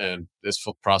connection and is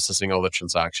processing all the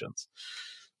transactions.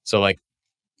 So like,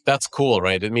 that's cool,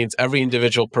 right? It means every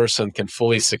individual person can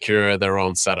fully secure their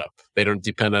own setup. They don't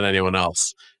depend on anyone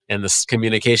else. And this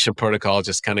communication protocol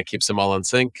just kind of keeps them all in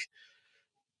sync,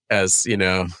 as,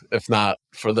 if not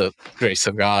for the grace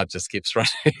of God, just keeps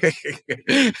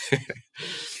running.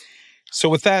 So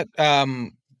with that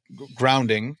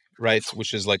grounding, right,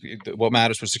 which is like what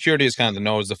matters for security is kind of the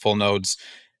nodes, the full nodes.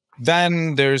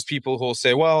 Then there's people who will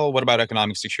say, well, what about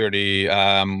economic security?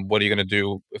 What are you going to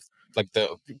do if, like,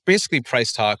 basically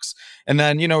price talks? And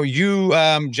then, you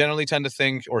generally tend to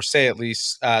think, or say at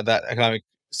least, that economic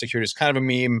security is kind of a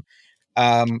meme.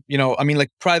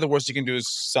 Like probably the worst you can do is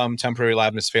some temporary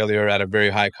liveness failure at a very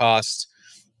high cost.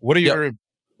 What are your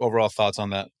overall thoughts on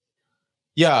that?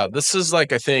 Yeah, this is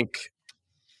like, I think,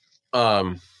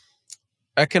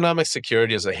 economic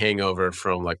security is a hangover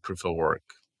from like proof of work.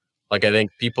 Like I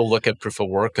think people look at proof of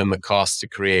work and the cost to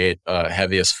create a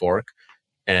heaviest fork,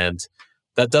 and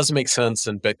that does make sense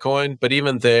in Bitcoin. But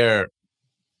even there,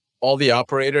 all the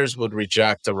operators would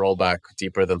reject a rollback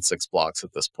deeper than 6 blocks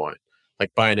at this point.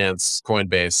 Like Binance,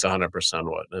 Coinbase, 100%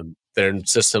 would, and their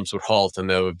systems would halt, and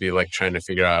they would be like trying to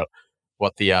figure out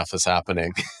what the F is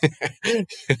happening.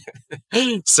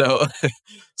 So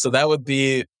that would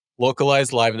be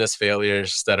localized liveness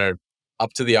failures that are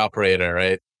up to the operator,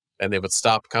 right? And they would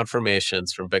stop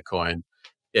confirmations from Bitcoin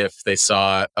if they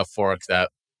saw a fork that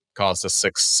caused a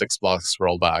six blocks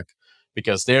rollback,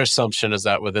 because their assumption is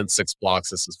that within 6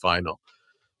 blocks, this is final.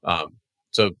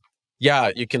 So yeah,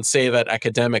 you can say that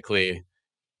academically,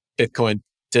 Bitcoin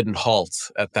didn't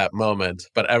halt at that moment,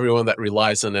 but everyone that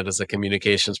relies on it as a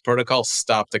communications protocol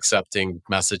stopped accepting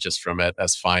messages from it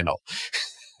as final.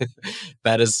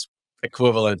 That is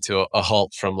equivalent to a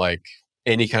halt from like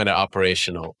any kind of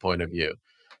operational point of view.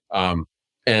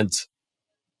 And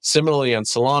similarly on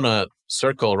Solana,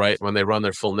 Circle, right, when they run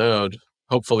their full node,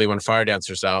 hopefully when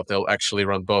Firedancer's out, they'll actually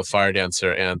run both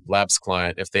Firedancer and Labs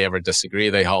client. If they ever disagree,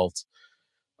 they halt.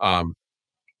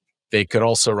 They could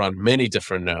also run many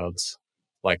different nodes,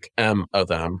 like M of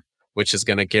them, which is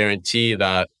going to guarantee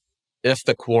that if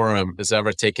the quorum is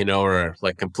ever taken over,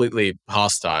 like completely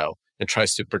hostile, and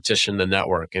tries to partition the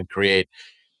network and create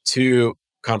two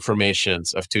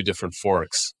confirmations of two different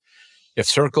forks, if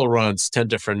Circle runs 10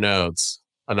 different nodes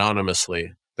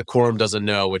anonymously, the quorum doesn't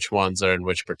know which ones are in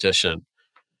which partition.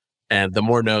 And the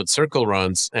more nodes Circle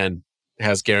runs and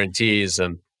has guarantees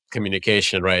and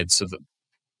communication, right? So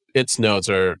its nodes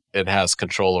it has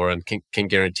control over and can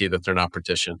guarantee that they're not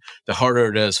partitioned. The harder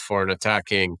it is for an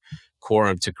attacking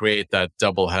quorum to create that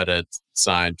double-headed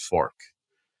signed fork,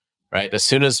 right? As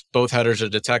soon as both headers are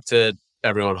detected,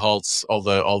 everyone halts. All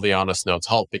the honest nodes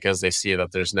halt because they see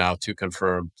that there's now two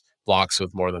confirmed blocks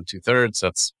with more than 2/3.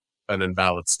 That's an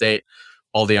invalid state.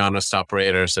 All the honest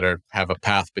operators that have a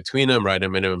path between them, right, a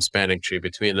minimum spanning tree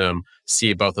between them,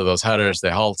 see both of those headers,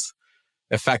 they halt.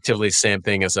 Effectively, same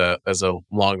thing as a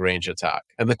long range attack.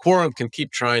 And the quorum can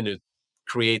keep trying to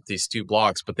create these two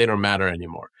blocks, but they don't matter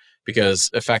anymore because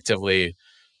effectively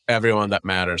everyone that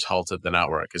matters halted the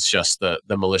network. It's just the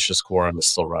malicious quorum is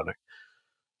still running.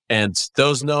 And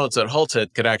those nodes that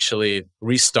halted could actually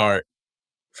restart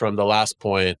from the last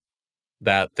point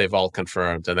that they've all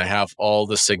confirmed, and they have all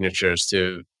the signatures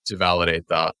to validate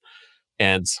that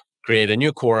and create a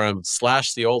new quorum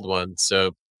 / the old one.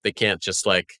 So they can't just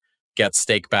like get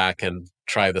stake back and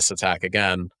try this attack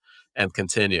again and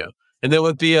continue. And there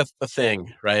would be a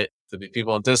thing, right? There'd be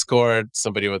people on Discord.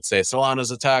 Somebody would say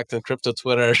Solana's attacked in crypto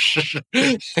Twitter.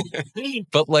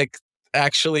 But like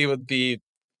actually would be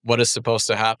what is supposed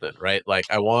to happen, right? Like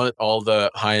I want all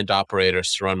the high-end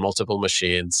operators to run multiple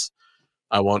machines.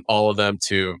 I want all of them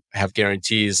to have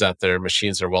guarantees that their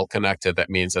machines are well connected. That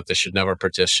means that they should never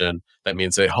partition. That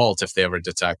means they halt if they ever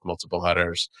detect multiple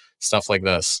headers, stuff like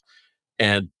this.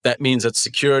 And that means that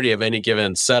security of any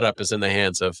given setup is in the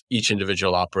hands of each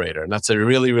individual operator. And that's a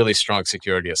really, really strong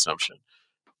security assumption.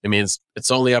 It means it's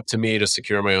only up to me to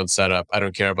secure my own setup. I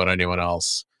don't care about anyone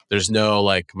else. There's no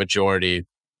like majority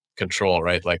control,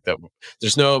 right? Like that.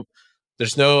 There's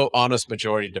no honest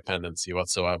majority dependency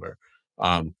whatsoever.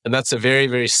 And that's a very,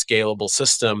 very scalable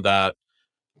system that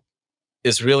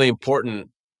is really important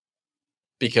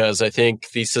because I think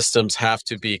these systems have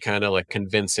to be kind of like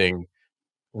convincing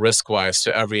risk-wise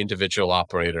to every individual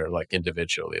operator, like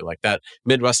individually. Like that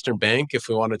Midwestern bank, if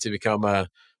we wanted to become a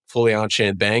fully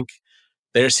on-chain bank,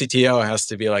 their CTO has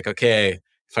to be like, okay,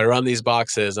 if I run these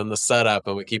boxes and the setup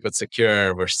and we keep it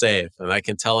secure, we're safe. And I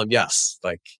can tell them, yes,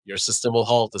 like your system will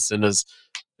halt as soon as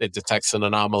it detects an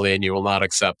anomaly and you will not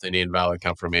accept any invalid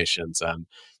confirmations and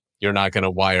you're not going to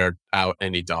wire out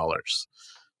any dollars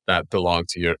that belong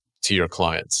to your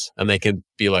clients. And they can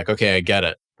be like, okay, I get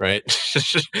it, right?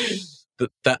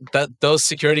 Those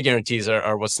security guarantees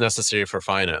are what's necessary for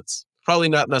finance. Probably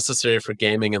not necessary for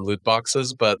gaming and loot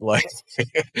boxes, but like,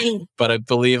 but I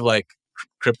believe like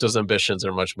crypto's ambitions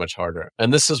are much, much harder.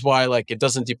 And this is why like it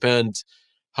doesn't depend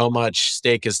how much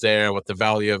stake is there, what the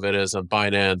value of it is on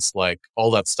Binance, like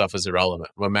all that stuff is irrelevant.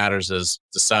 What matters is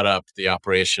the setup, the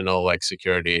operational like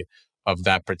security of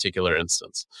that particular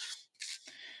instance.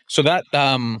 So that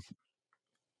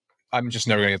I'm just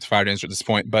never going to get the Firedancer at this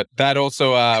point, but that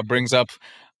also brings up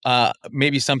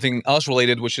maybe something else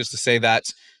related, which is to say that,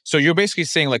 so you're basically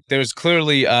saying like there's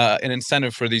clearly an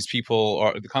incentive for these people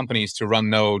or the companies to run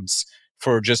nodes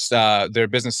for just their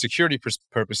business security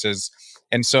purposes.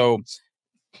 And so,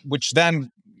 which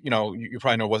then, you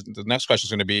probably know what the next question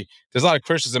is going to be. There's a lot of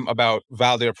criticism about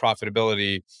validator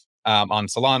profitability on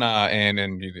Solana and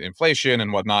inflation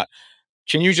and whatnot.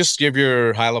 Can you just give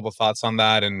your high-level thoughts on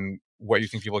that and what you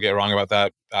think people get wrong about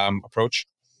that approach?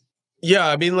 Yeah,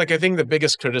 I mean, like I think the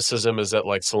biggest criticism is that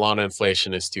like Solana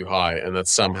inflation is too high and that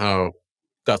somehow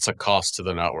that's a cost to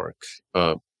the network.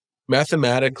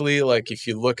 Mathematically, like if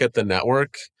you look at the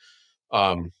network,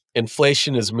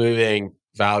 inflation is moving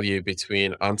value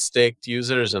between unstaked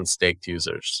users and staked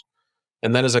users.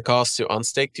 And that is a cost to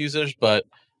unstaked users, but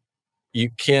you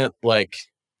can't like,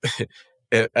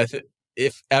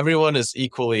 if everyone is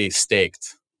equally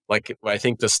staked, like I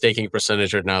think the staking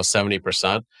percentage are now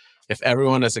 70%. If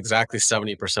everyone is exactly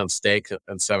 70% staked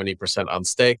and 70%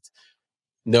 unstaked,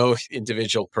 no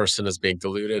individual person is being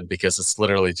diluted because it's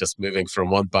literally just moving from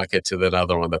one bucket to the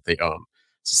other one that they own.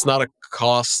 So it's not a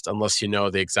cost unless you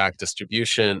know the exact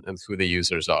distribution and who the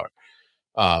users are.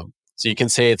 So you can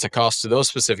say it's a cost to those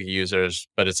specific users,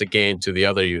 but it's a gain to the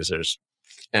other users.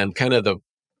 And kind of the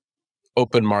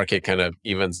open market kind of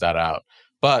evens that out.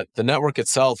 But the network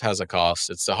itself has a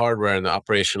cost. It's the hardware and the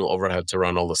operational overhead to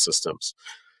run all the systems.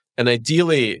 And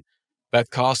ideally, that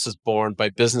cost is borne by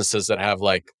businesses that have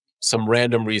like some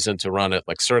random reason to run it.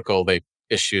 Like Circle, they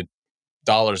issued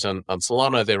dollars on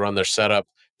Solana, they run their setup.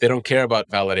 They don't care about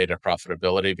validator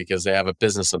profitability because they have a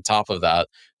business on top of that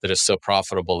that is so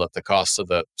profitable that the cost of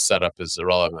the setup is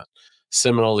irrelevant.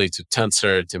 Similarly to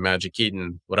Tensor, to Magic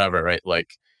Eden, whatever, right?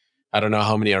 Like, I don't know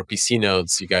how many RPC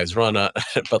nodes you guys run,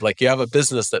 but like you have a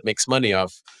business that makes money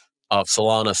off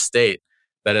Solana state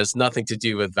that has nothing to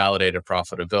do with validator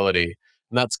profitability.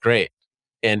 And that's great.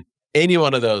 And any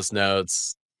one of those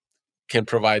nodes can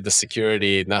provide the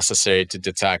security necessary to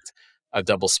detect a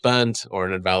double spend or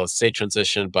an invalid state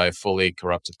transition by fully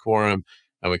corrupted quorum,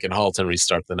 and we can halt and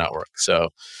restart the network. So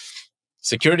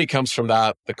security comes from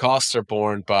that. The costs are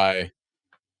borne by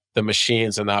the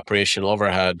machines and the operational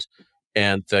overhead,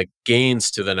 and the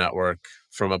gains to the network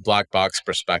from a black box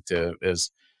perspective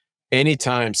is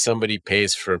anytime somebody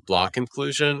pays for block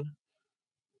inclusion,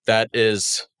 that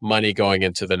is money going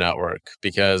into the network.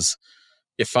 Because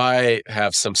if I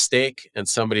have some stake and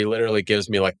somebody literally gives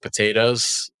me like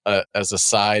potatoes as a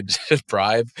side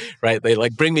bribe, right? They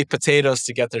like bring me potatoes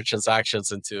to get their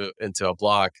transactions into a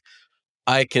block.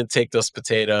 I can take those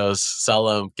potatoes, sell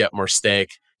them, get more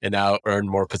stake, and now earn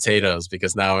more potatoes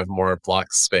because now I have more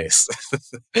block space.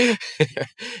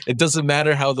 It doesn't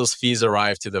matter how those fees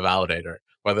arrive to the validator,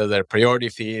 whether they're priority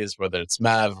fees, whether it's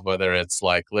MEV, whether it's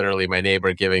like literally my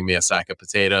neighbor giving me a sack of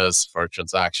potatoes for a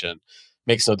transaction.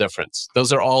 Makes no difference.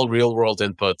 Those are all real world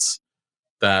inputs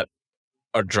that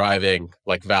are driving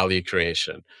like value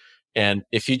creation. And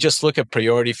if you just look at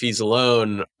priority fees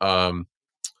alone, I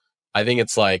think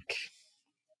it's like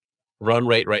run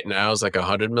rate right now is like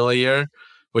 100 mil a year,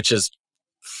 which is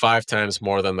 5 times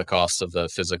more than the cost of the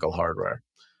physical hardware.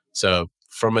 So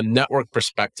from a network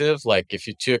perspective, like if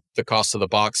you took the cost of the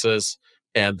boxes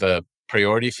and the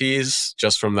priority fees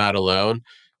just from that alone,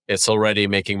 it's already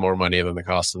making more money than the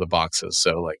cost of the boxes.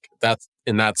 So like that's,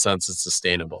 in that sense, it's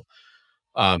sustainable.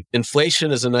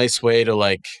 Inflation is a nice way to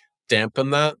like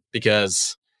dampen that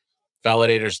because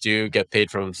validators do get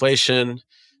paid from inflation,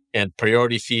 and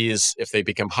priority fees, if they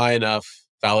become high enough,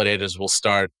 validators will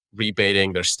start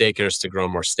rebating their stakers to grow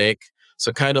more stake.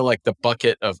 So kind of like the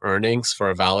bucket of earnings for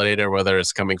a validator, whether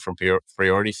it's coming from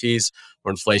priority fees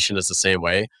or inflation is the same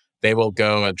way, they will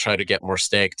go and try to get more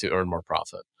stake to earn more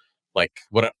profit. Like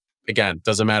what, again,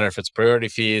 doesn't matter if it's priority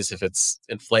fees, if it's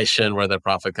inflation where their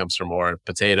profit comes from more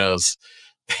potatoes,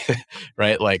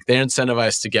 right? Like they're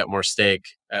incentivized to get more stake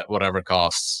at whatever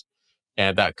costs.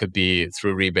 And that could be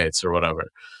through rebates or whatever.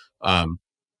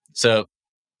 So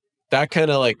that kind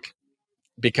of like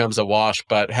becomes a wash,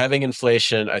 but having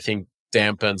inflation, I think,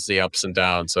 dampens the ups and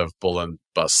downs of bull and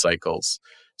bust cycles.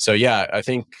 So yeah, I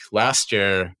think last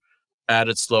year at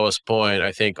its lowest point,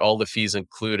 I think all the fees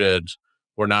included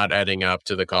were not adding up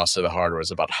to the cost of the hardware. It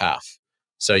was about half.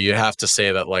 So you have to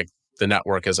say that like the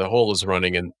network as a whole is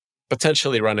running in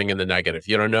potentially running in the negative.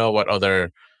 You don't know what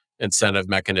other incentive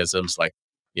mechanisms like,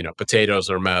 you know, potatoes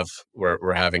or MEV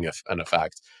were having an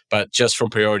effect. But just from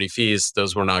priority fees,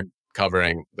 those were not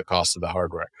covering the cost of the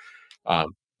hardware.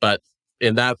 But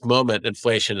in that moment,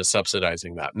 inflation is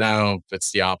subsidizing that. Now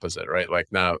it's the opposite, right? Like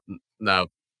now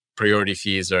priority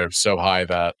fees are so high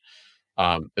that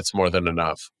it's more than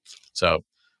enough. So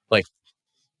like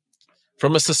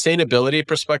from a sustainability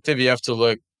perspective, you have to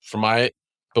look, from my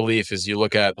belief is you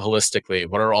look at holistically,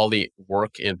 what are all the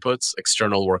work inputs,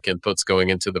 external work inputs going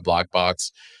into the black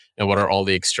box, and what are all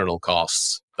the external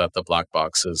costs that the black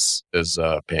box is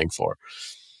paying for.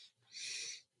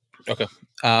 Okay.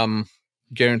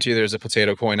 Guarantee there's a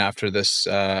potato coin after this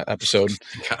episode.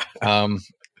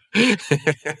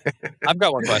 I've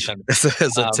got one question. This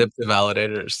is a tip to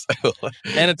validators.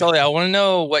 Anatoly, I want to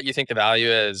know what you think the value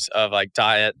is of like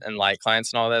Diet and Light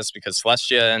clients and all this, because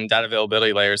Celestia and data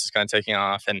availability layers is kind of taking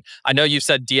off. And I know you've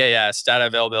said DAS, data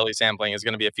availability sampling, is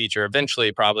going to be a feature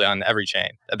eventually probably on every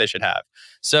chain that they should have.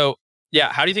 So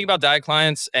yeah, how do you think about Diet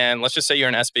clients? And let's just say you're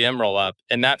an SBM rollup.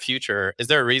 In that future, is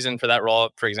there a reason for that rollup,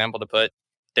 for example, to put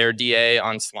their DA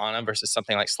on Solana versus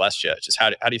something like Celestia? Just how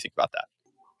do you think about that?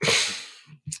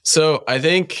 So I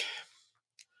think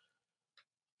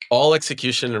all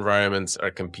execution environments are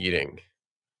competing,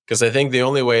 because I think the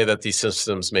only way that these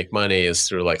systems make money is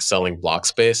through like selling block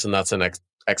space, and that's an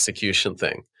execution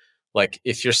thing. Like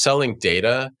if you're selling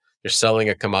data, you're selling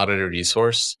a commodity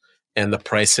resource, and the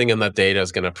pricing in that data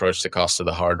is going to approach the cost of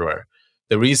the hardware.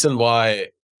 The reason why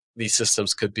these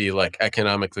systems could be like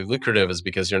economically lucrative is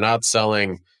because you're not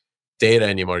selling data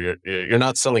anymore. You're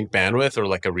not selling bandwidth or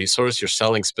like a resource. You're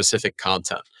selling specific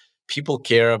content. People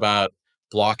care about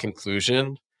block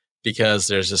inclusion because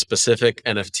there's a specific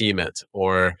NFT mint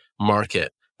or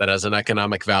market that has an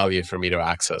economic value for me to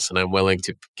access, and I'm willing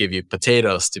to give you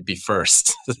potatoes to be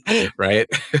first, right?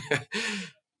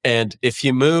 And if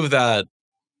you move that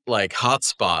like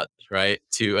hotspot, right,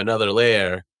 to another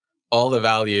layer, all the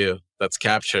value that's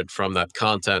captured from that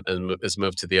content is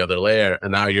moved to the other layer,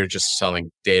 and now you're just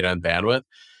selling data and bandwidth.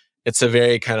 It's a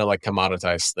very kind of like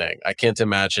commoditized thing. I can't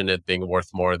imagine it being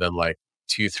worth more than like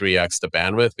 2-3x the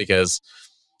bandwidth, because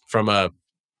from a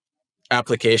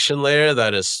application layer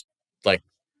that is like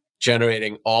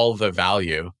generating all the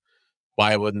value,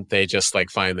 why wouldn't they just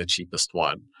like find the cheapest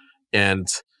one? And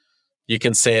you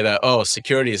can say that, oh,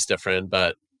 security is different,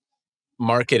 but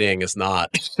marketing is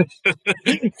not.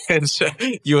 And so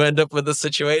you end up with a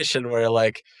situation where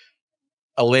like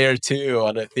a layer 2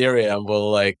 on Ethereum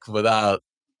will like, without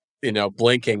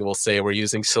blinking, will say we're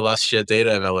using Celestia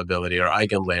data availability or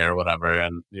eigenlayer or whatever.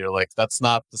 And you're like, that's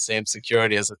not the same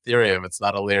security as Ethereum. It's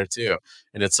not a layer 2.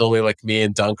 And it's only like me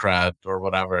and Dunkrat or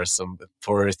whatever, some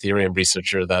poor Ethereum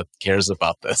researcher that cares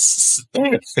about this.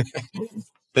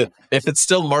 But if it's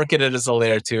still marketed as a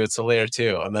layer 2, it's a layer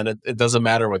 2. And then it doesn't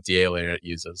matter what DA layer it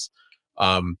uses.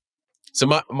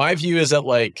 So my view is that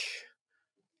like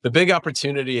the big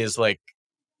opportunity is like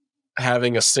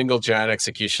having a single giant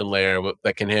execution layer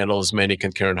that can handle as many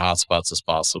concurrent hotspots as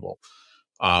possible.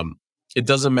 It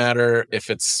doesn't matter if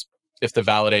it's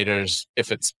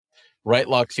write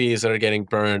lock fees that are getting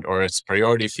burned, or it's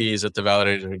priority fees that the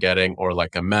validators are getting, or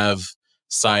like a MEV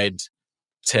side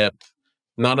tip.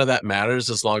 None of that matters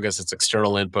as long as it's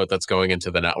external input that's going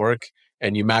into the network,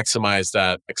 and you maximize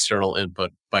that external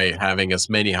input by having as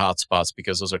many hotspots,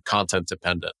 because those are content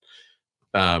dependent.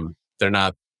 They're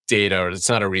not data, or it's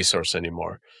not a resource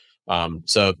anymore.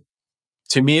 So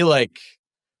to me, like,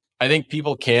 I think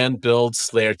people can build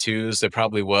layer 2s. They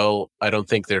probably will. I don't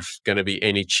think they're going to be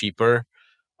any cheaper.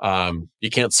 You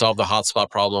can't solve the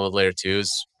hotspot problem with layer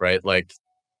 2s, right? Like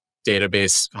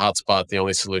database hotspot, the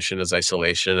only solution is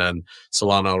isolation, and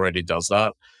Solana already does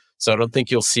that. So I don't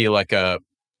think you'll see like a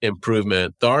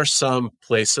improvement. There are some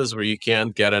places where you can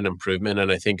get an improvement,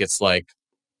 and I think it's like,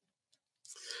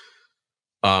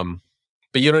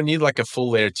 but you don't need like a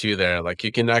full layer 2 there. Like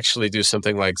you can actually do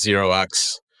something like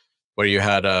 0x, where you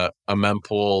had a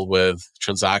mempool with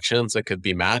transactions that could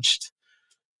be matched.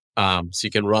 So you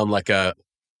can run like a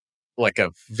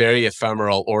very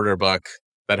ephemeral order book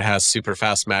that has super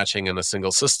fast matching in a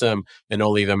single system, and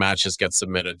only the matches get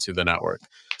submitted to the network.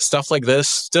 Stuff like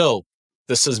this,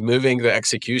 this is moving the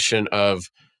execution of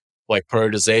like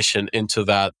prioritization into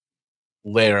that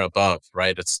layer above,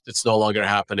 right? It's no longer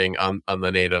happening on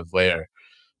the native layer.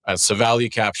 So value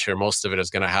capture, most of it is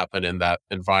going to happen in that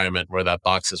environment where that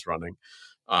box is running.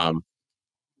 I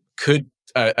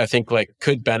think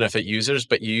could benefit users,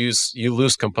 but you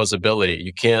lose composability.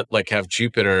 You can't like have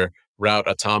Jupyter route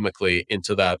atomically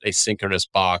into that asynchronous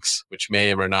box, which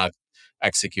may or not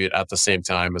execute at the same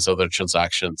time as other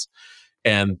transactions.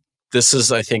 And this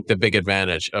is, I think, the big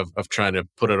advantage of trying to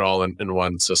put it all in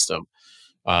one system.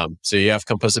 So you have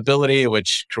composability,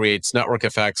 which creates network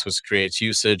effects, which creates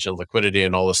usage and liquidity,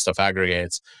 and all this stuff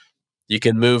aggregates. You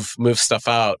can move stuff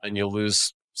out, and you'll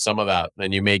lose some of that,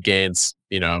 and you may gain,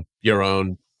 your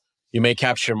own. You may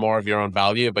capture more of your own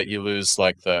value, but you lose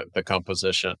like the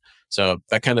composition. So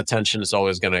that kind of tension is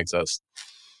always going to exist.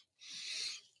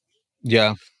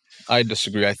 Yeah, I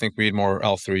disagree. I think we need more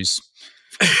L3s.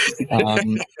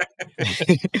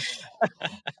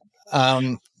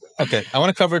 Okay, I want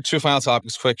to cover 2 final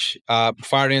topics quick.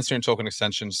 Firedancer and token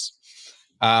extensions.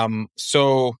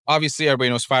 So obviously everybody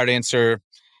knows Firedancer,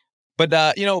 but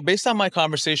based on my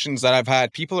conversations that I've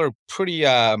had, people are pretty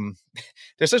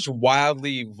there's such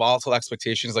wildly volatile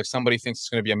expectations. Like somebody thinks it's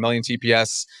going to be 1 million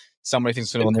TPS, somebody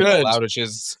thinks it's going to be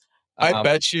outages.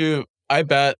 I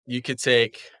bet you could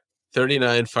take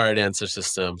 39 Firedancer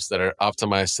systems that are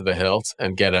optimized to the hilt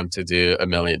and get them to do 1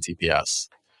 million TPS.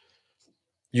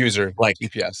 User like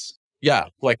TPS. Yeah,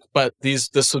 but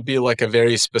this would be like a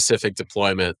very specific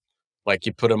deployment. Like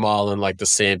you put them all in like the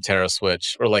same Terra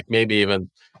switch, or like maybe even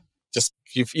just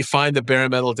you find the bare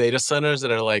metal data centers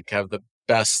that are like have the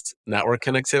best network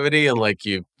connectivity, and like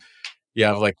you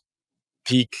have like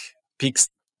peak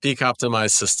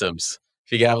optimized systems.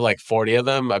 If you have like 40 of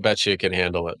them, I bet you can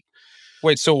handle it.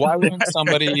 Wait, so why wouldn't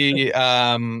somebody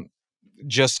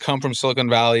just come from Silicon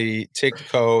Valley, take the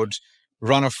code,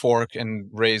 run a fork, and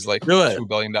raise like $2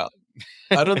 billion?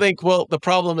 I don't think. Well, the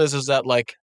problem is that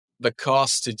like the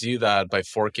cost to do that by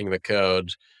forking the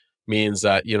code means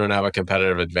that you don't have a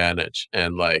competitive advantage,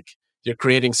 and like you're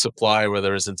creating supply where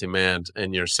there isn't demand,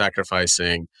 and you're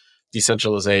sacrificing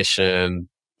decentralization,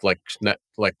 like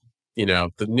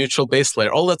the neutral base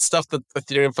layer, all that stuff that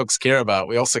Ethereum folks care about.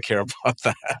 We also care about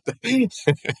that.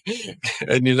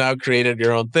 And you now created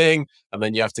your own thing, and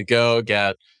then you have to go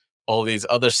get all these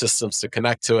other systems to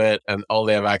connect to it, and all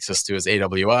they have access to is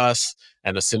AWS.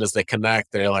 And as soon as they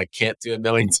connect, they're like, can't do a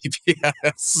million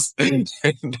TPS,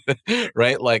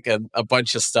 right? Like a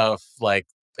bunch of stuff like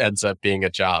ends up being a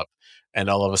job, and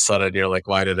all of a sudden you're like,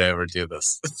 why did I ever do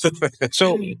this?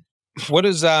 So, what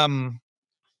is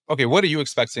okay? What are you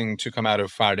expecting to come out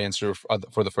of Firedancer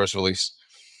for the first release?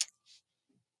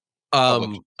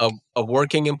 A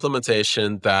working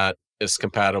implementation that is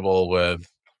compatible with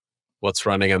what's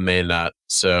running on mainnet,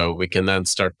 so we can then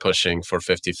start pushing for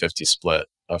 50-50 split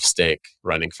of stake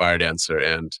running Firedancer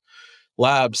and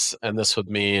labs. And this would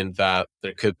mean that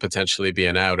there could potentially be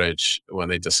an outage when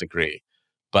they disagree.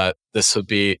 But this would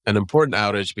be an important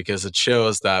outage because it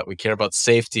shows that we care about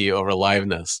safety over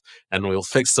liveness, and we'll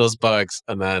fix those bugs,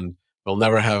 and then we'll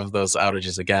never have those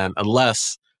outages again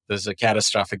unless there's a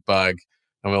catastrophic bug,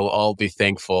 and we'll all be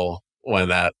thankful when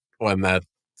that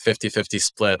 50-50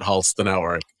 split halts the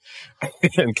network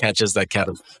and catches that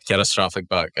catastrophic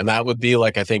bug. And that would be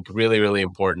like, I think, really, really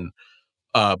important.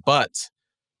 But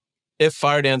if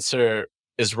Firedancer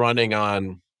is running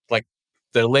on like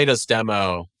the latest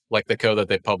demo, like the code that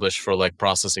they published for like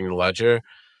processing the ledger,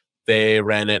 they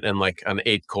ran it in like on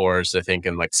 8 cores, I think,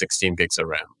 and like 16 gigs of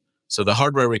RAM. So the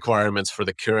hardware requirements for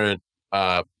the current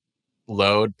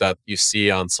load that you see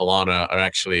on Solana are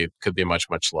actually could be much,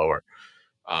 much lower.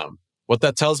 What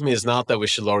that tells me is not that we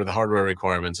should lower the hardware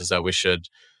requirements, is that we should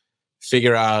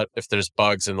figure out if there's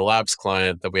bugs in the labs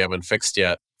client that we haven't fixed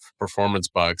yet, performance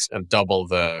bugs, and double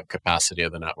the capacity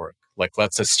of the network. Like,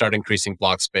 let's just start increasing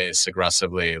block space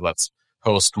aggressively. Let's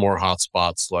host more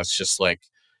hotspots. Let's just like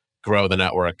grow the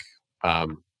network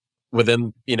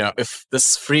within, if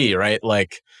this is free, right?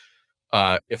 Like,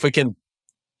 if we can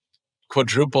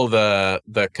quadruple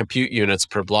the compute units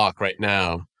per block right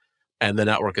now, and the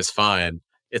network is fine,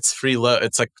 it's free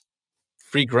it's like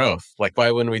free growth. Like,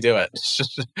 why wouldn't we do it?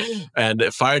 And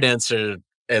Firedancer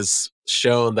has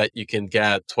shown that you can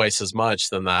get twice as much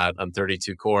than that on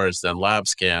 32 cores than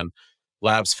Labs can.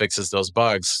 Labs fixes those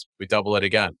bugs, we double it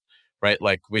again, right?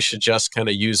 Like, we should just kind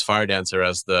of use Firedancer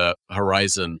as the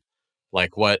horizon,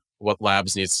 like what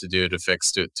Labs needs to do to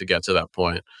fix to get to that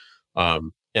point.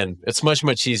 And it's much,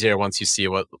 much easier once you see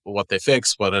what they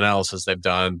fixed, what analysis they've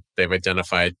done. They've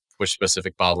identified which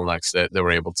specific bottlenecks that they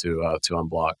were able to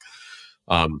unblock.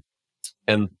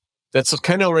 And that's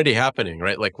kind of already happening,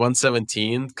 right? Like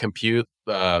 117 compute,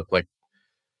 like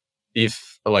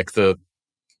if like the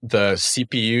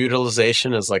CPU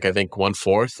utilization is like, I think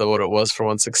 1/4 of what it was for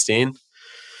 116.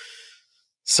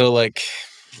 So like,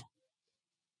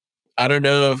 I don't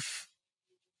know if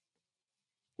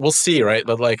we'll see, right?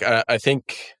 But like, I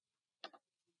think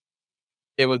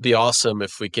it would be awesome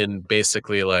if we can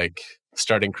basically like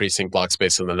start increasing block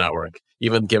space in the network,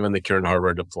 even given the current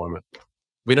hardware deployment.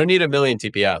 We don't need a million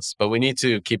TPS, but we need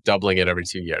to keep doubling it every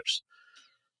 2 years.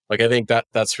 Like, I think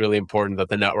that's really important, that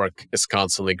the network is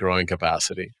constantly growing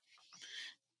capacity.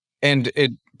 And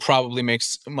it probably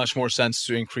makes much more sense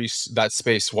to increase that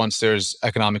space once there's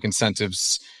economic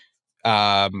incentives,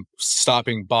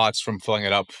 stopping bots from filling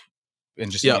it up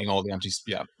and just eating all the empty.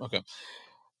 Yeah. Okay.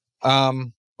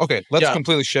 Okay. Let's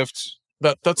completely shift.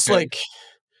 That's okay. Like,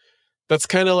 that's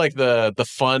kind of like the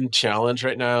fun challenge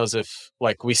right now, is if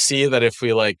like we see that if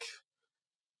we like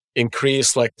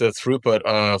increase like the throughput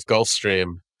of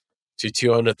Gulfstream to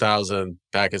 200,000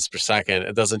 packets per second,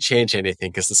 it doesn't change anything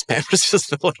because the spammers just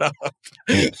fill it up.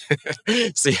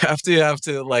 So you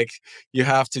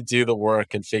have to do the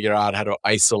work and figure out how to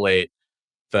isolate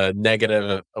the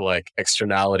negative like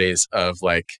externalities of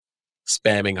like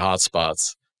spamming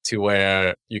hotspots to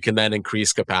where you can then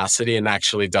increase capacity and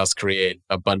actually does create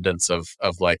abundance of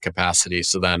like capacity.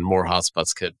 So then more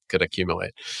hotspots could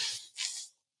accumulate.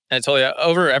 Anatoly,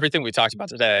 over everything we talked about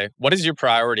today, what is your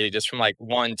priority just from like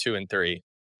 1, 2, and 3?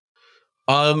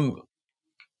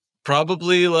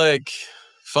 Probably like,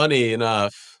 funny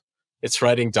enough, it's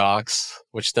writing docs,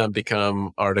 which then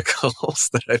become articles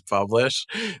that I publish,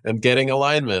 and getting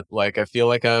alignment. Like, I feel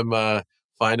like I'm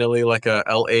finally like a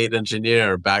L8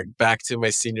 engineer back to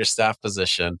my senior staff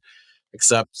position,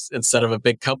 except instead of a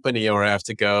big company where I have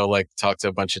to go like talk to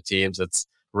a bunch of teams, it's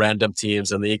random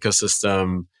teams in the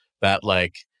ecosystem that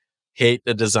like hate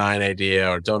the design idea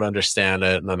or don't understand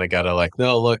it. And then I gotta like,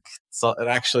 no, look, it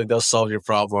actually does solve your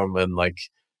problem, and like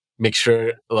make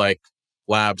sure like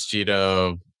Labs,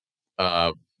 Jito,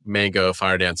 Mango,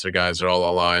 Firedancer guys are all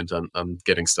aligned on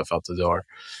getting stuff out the door.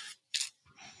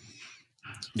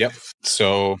 Yep.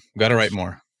 So gotta write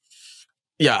more.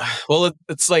 Yeah. Well,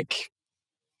 it's like,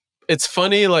 it's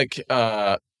funny, like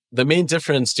the main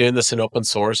difference doing this in open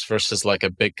source versus like a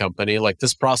big company, like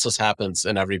this process happens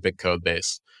in every big code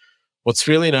base. What's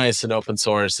really nice in open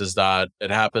source is that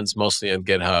it happens mostly in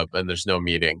GitHub and there's no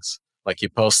meetings. Like you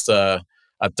post a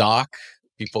doc,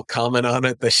 people comment on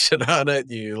it, they shit on it,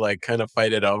 you like kind of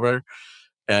fight it over.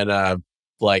 And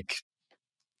like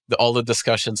all the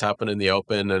discussions happen in the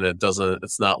open, and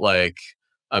it's not like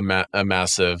a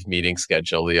massive meeting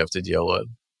schedule you have to deal with.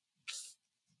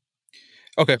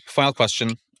 Okay, final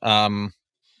question.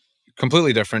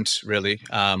 Completely different, really,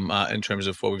 in terms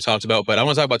of what we've talked about. But I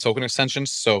want to talk about token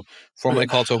extensions. So, formerly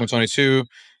called Token 22,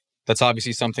 that's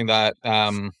obviously something that,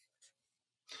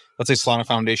 let's say, Solana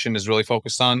Foundation is really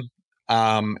focused on,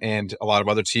 and a lot of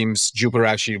other teams. Jupiter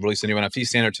actually released a new NFT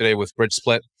standard today with Bridge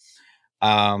Split,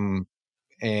 and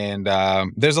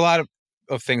there's a lot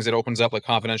of things that opens up, like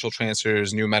confidential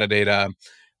transfers, new metadata,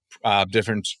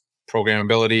 different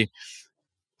programmability.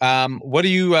 What do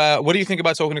you think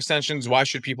about token extensions? Why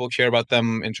should people care about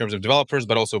them in terms of developers,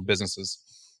 but also businesses?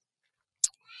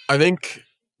 I think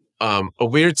a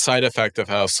weird side effect of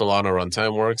how Solana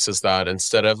runtime works is that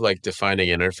instead of like defining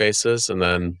interfaces and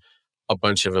then a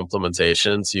bunch of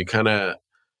implementations,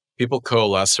 people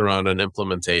coalesce around an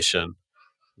implementation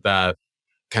that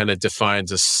kind of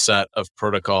defines a set of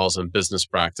protocols and business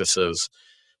practices.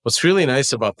 What's really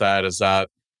nice about that is that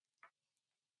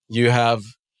you have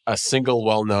a single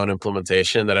well-known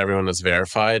implementation that everyone has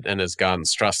verified and has gotten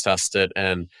stress tested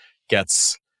and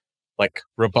gets like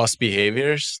robust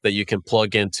behaviors that you can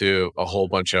plug into a whole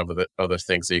bunch of other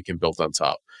things that you can build on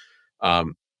top.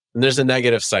 And there's a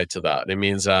negative side to that. It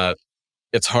means that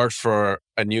it's hard for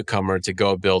a newcomer to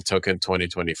go build token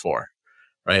 2024,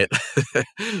 right?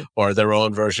 Or their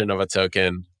own version of a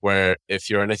token, where if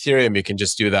you're in Ethereum, you can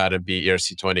just do that and be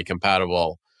ERC20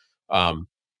 compatible.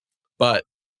 But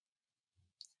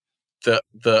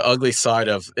the ugly side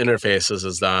of interfaces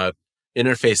is that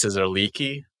interfaces are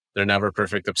leaky. They're never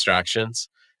perfect abstractions.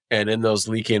 And in those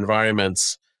leaky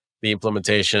environments, the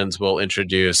implementations will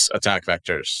introduce attack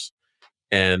vectors.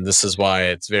 And this is why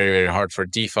it's very, very hard for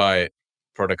DeFi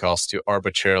protocols to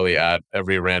arbitrarily add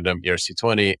every random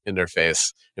ERC20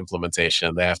 interface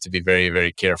implementation. They have to be very,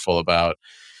 very careful about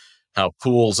how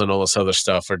pools and all this other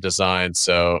stuff are designed.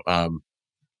 So,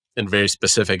 and very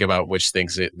specific about which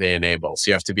things they enable. So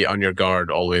you have to be on your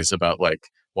guard always about like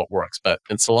what works. But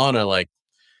in Solana, like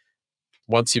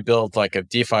once you build like a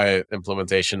DeFi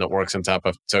implementation that works on top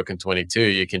of token 22,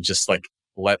 you can just like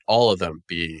let all of them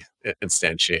be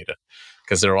instantiated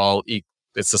because they're all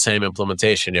it's the same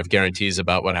implementation. You have guarantees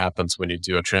about what happens when you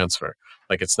do a transfer.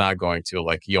 Like it's not going to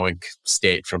like yoink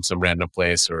state from some random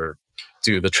place or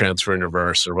do the transfer in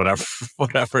reverse or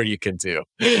whatever you can do,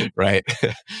 right?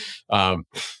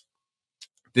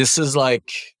 This is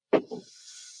like,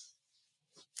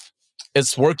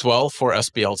 it's worked well for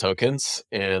SPL tokens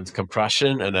and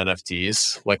compression and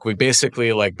NFTs. Like we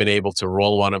basically like been able to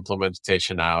roll one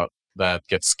implementation out that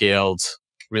gets scaled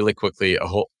really quickly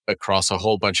across a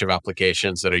whole bunch of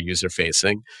applications that are user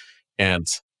facing. And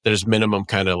there's minimum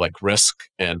kind of like risk,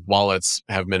 and wallets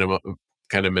have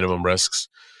minimum risks.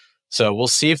 So we'll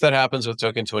see if that happens with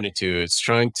token 22. It's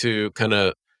trying to kind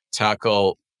of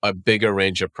tackle a bigger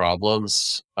range of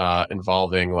problems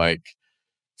involving like,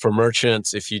 for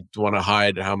merchants, if you want to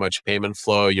hide how much payment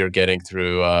flow you're getting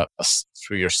through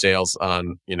your sales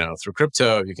on, through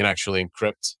crypto, you can actually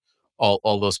encrypt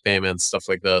all those payments, stuff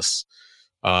like this.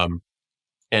 And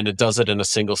it does it in a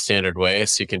single standard way.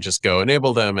 So you can just go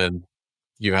enable them and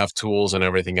you have tools and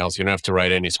everything else. You don't have to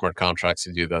write any smart contracts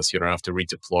to do this. You don't have to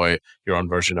redeploy your own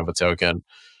version of a token.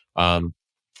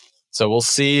 So we'll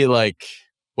see like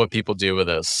what people do with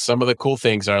this. Some of the cool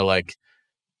things are like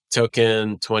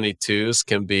token 22s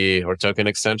can be, or token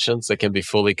extensions that can be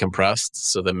fully compressed.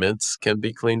 So the mints can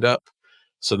be cleaned up.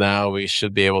 So now we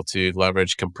should be able to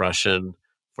leverage compression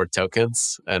for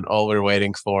tokens. And all we're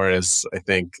waiting for is, I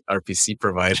think, RPC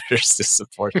providers to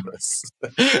support this.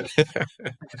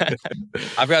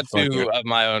 I've got two of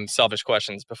my own selfish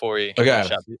questions before we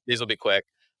finish up. These will be quick.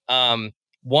 One,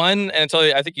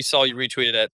 Anatoly, I think you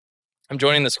retweeted it. I'm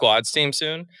joining the squads team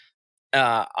soon.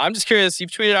 I'm just curious,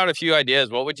 you've tweeted out a few ideas.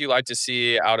 What would you like to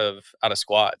see out of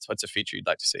squads? What's a feature you'd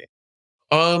like to see?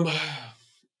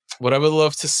 What I would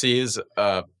love to see is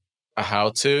a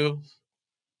how-to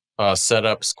set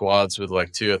up squads with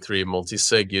like 2 or 3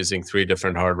 multi-sig using 3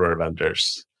 different hardware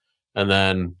vendors. And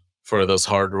then for those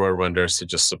hardware vendors to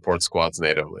just support squads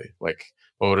natively. Like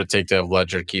what would it take to have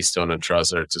Ledger, Keystone, and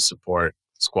Trezor to support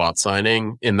squad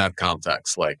signing in that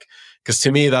context? Like, because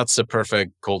to me, that's the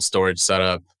perfect cold storage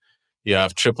setup. You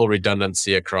have triple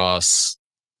redundancy across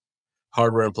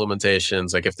hardware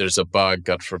implementations, like if there's a bug,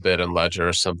 God forbid, in Ledger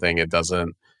or something,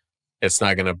 it's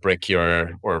not going to break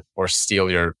your or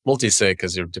steal your multisig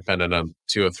because you're dependent on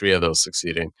 2 or 3 of those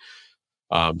succeeding.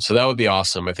 So that would be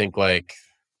awesome. I think like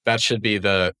that should be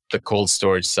the cold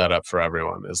storage setup for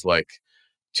everyone, is like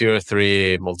 2 or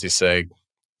 3 multisig,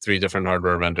 3 different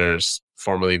hardware vendors,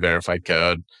 formally verified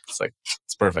code. It's like,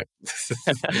 it's perfect.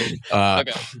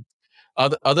 Okay.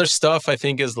 Other stuff I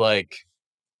think is like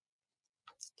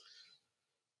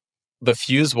the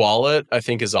Fuse wallet, I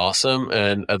think is awesome.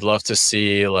 And I'd love to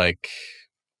see like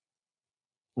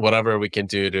whatever we can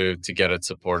do to get it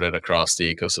supported across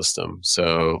the ecosystem.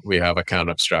 So we have account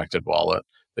abstracted wallet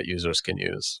that users can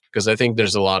use, because I think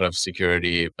there's a lot of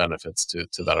security benefits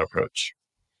to that approach.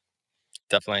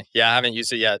 Definitely. Yeah, I haven't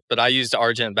used it yet, but I used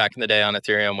Argent back in the day on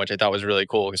Ethereum, which I thought was really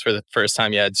cool because for the first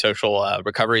time you had social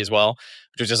recovery as well,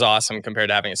 which was just awesome compared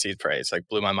to having a seed phrase. Like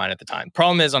blew my mind at the time.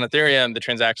 Problem is on Ethereum, the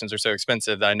transactions are so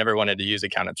expensive that I never wanted to use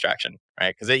account abstraction,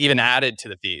 right? Because they even added to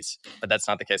the fees, but that's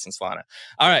not the case in Solana.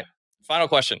 All right, final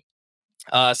question.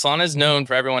 Solana is known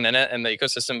for everyone in it and the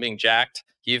ecosystem being jacked.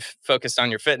 You've focused on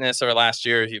your fitness over last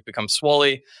year. You've become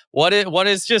swolly. What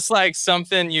is just like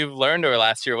something you've learned over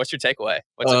last year? What's your takeaway?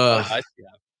 What advice do you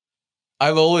have?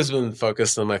 I've always been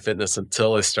focused on my fitness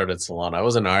until I started Solana. I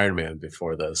was an Ironman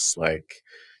before this. Like,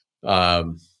 yeah,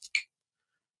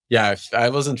 I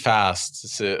wasn't fast.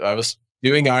 So I was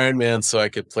doing Ironman so I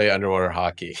could play underwater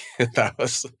hockey. that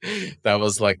was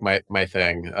like my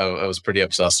thing. I was pretty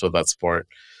obsessed with that sport.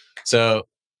 So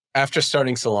after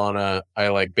starting Solana, I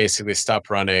like basically stopped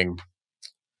running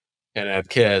and I had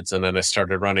kids, and then I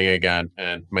started running again,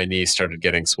 and my knees started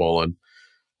getting swollen.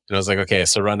 And I was like, okay,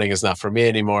 so running is not for me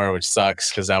anymore, which sucks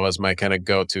because that was my kind of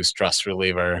go-to stress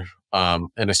reliever. And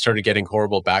I started getting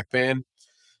horrible back pain.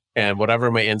 And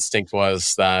whatever my instinct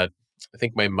was, that I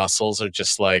think my muscles are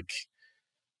just like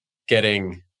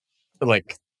getting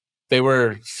like, they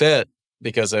were fit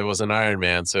because I was an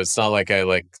Ironman. So it's not like I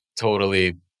like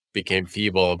totally became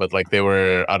feeble, but like they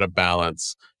were out of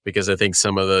balance, because I think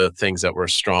some of the things that were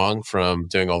strong from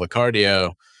doing all the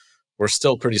cardio were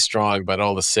still pretty strong, but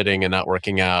all the sitting and not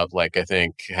working out, like I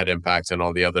think had impact on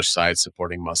all the other side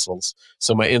supporting muscles.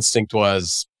 So my instinct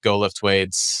was go lift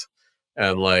weights,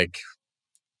 and like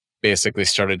basically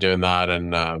started doing that,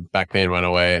 and back pain went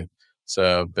away.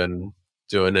 So I've been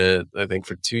doing it, I think,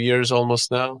 for 2 years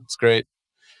almost now. It's great.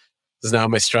 Because now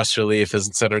my stress relief is,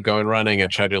 instead of going running, I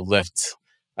try to lift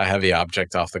a heavy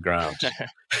object off the ground.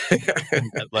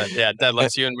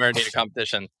 Deadlifts. You and Murray need a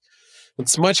competition.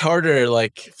 It's much harder,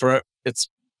 like it's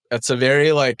a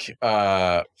very like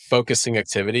focusing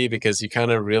activity, because you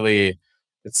kind of really,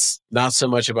 it's not so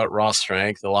much about raw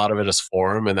strength. A lot of it is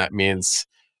form, and that means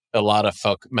a lot of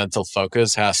mental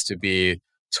focus has to be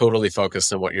totally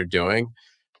focused on what you're doing.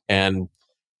 And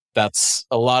that's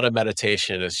a lot of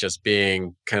meditation, is just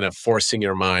being kind of forcing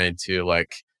your mind to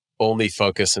like only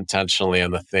focus intentionally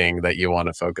on the thing that you want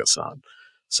to focus on.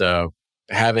 So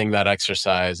having that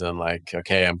exercise and like,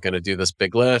 okay, I'm going to do this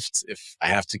big lift. If I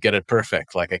have to get it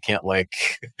perfect, like I can't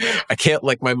like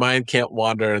my mind can't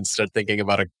wander and start thinking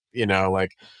about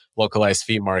like localized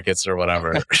fee markets or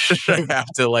whatever. I have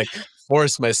to like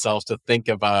force myself to think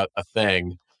about a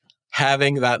thing.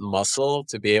 Having that muscle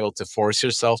to be able to force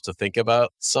yourself to think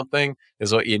about something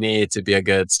is what you need to be a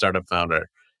good startup founder.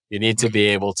 You need to be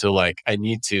able to like, I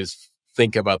need to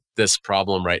think about this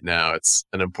problem right now. It's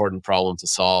an important problem to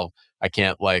solve. I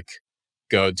can't like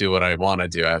go do what I want to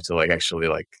do. I have to like actually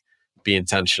like be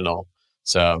intentional.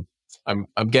 So I'm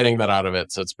getting that out of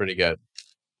it. So it's pretty good.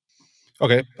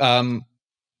 Okay.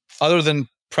 Other than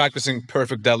practicing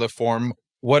perfect deadlift form,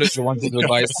 what is the one piece of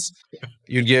advice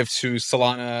you'd give to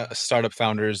Solana startup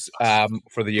founders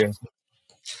for the year?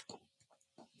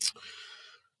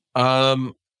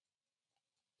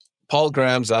 Paul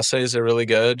Graham's essays are really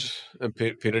good, and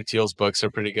Peter Thiel's books are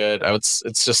pretty good.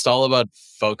 It's just all about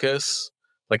focus,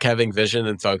 like having vision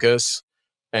and focus,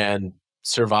 and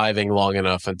surviving long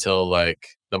enough until like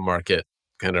the market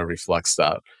kind of reflects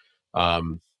that.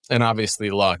 And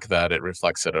obviously luck that it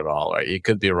reflects it at all, right? You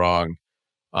could be wrong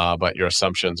about your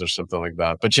assumptions or something like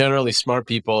that. But generally smart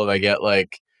people that get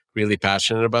like really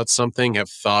passionate about something have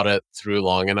thought it through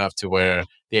long enough to where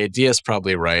the idea is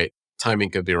probably right. Timing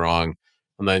could be wrong.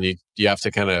 And then you have to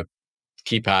kind of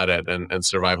keep at it and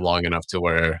survive long enough to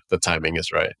where the timing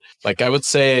is right. Like I would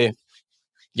say,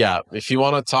 yeah, if you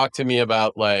want to talk to me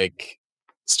about like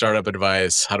startup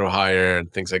advice, how to hire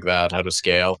and things like that, how to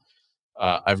scale,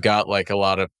 I've got like a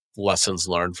lot of lessons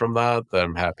learned from that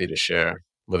I'm happy to share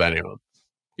with anyone.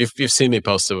 You've seen me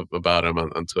post about him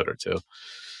on Twitter too.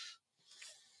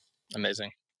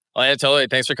 Amazing. Well, yeah, totally.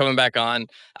 Thanks for coming back on.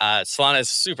 Solana is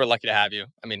super lucky to have you.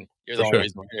 I mean, you're the only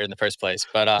reason we're here in the first place.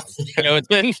 But you know,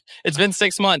 it's been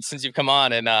 6 months since you've come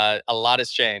on, and a lot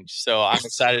has changed. So I'm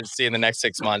excited to see in the next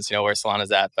 6 months, you know, where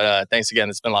Solana's at. But thanks again.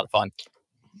 It's been a lot of fun.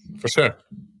 For sure.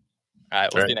 All right,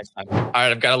 we'll see you next time. All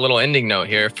right, I've got a little ending note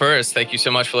here. First, thank you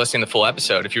so much for listening to the full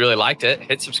episode. If you really liked it,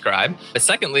 hit subscribe. But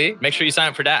secondly, make sure you sign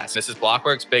up for DAS. This is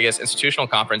Blockworks' biggest institutional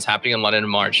conference happening in London in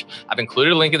March. I've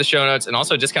included a link in the show notes and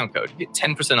also a discount code. You get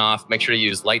 10% off. Make sure to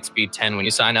use Lightspeed 10 when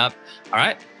you sign up. All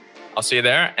right, I'll see you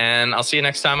there, and I'll see you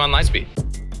next time on Lightspeed.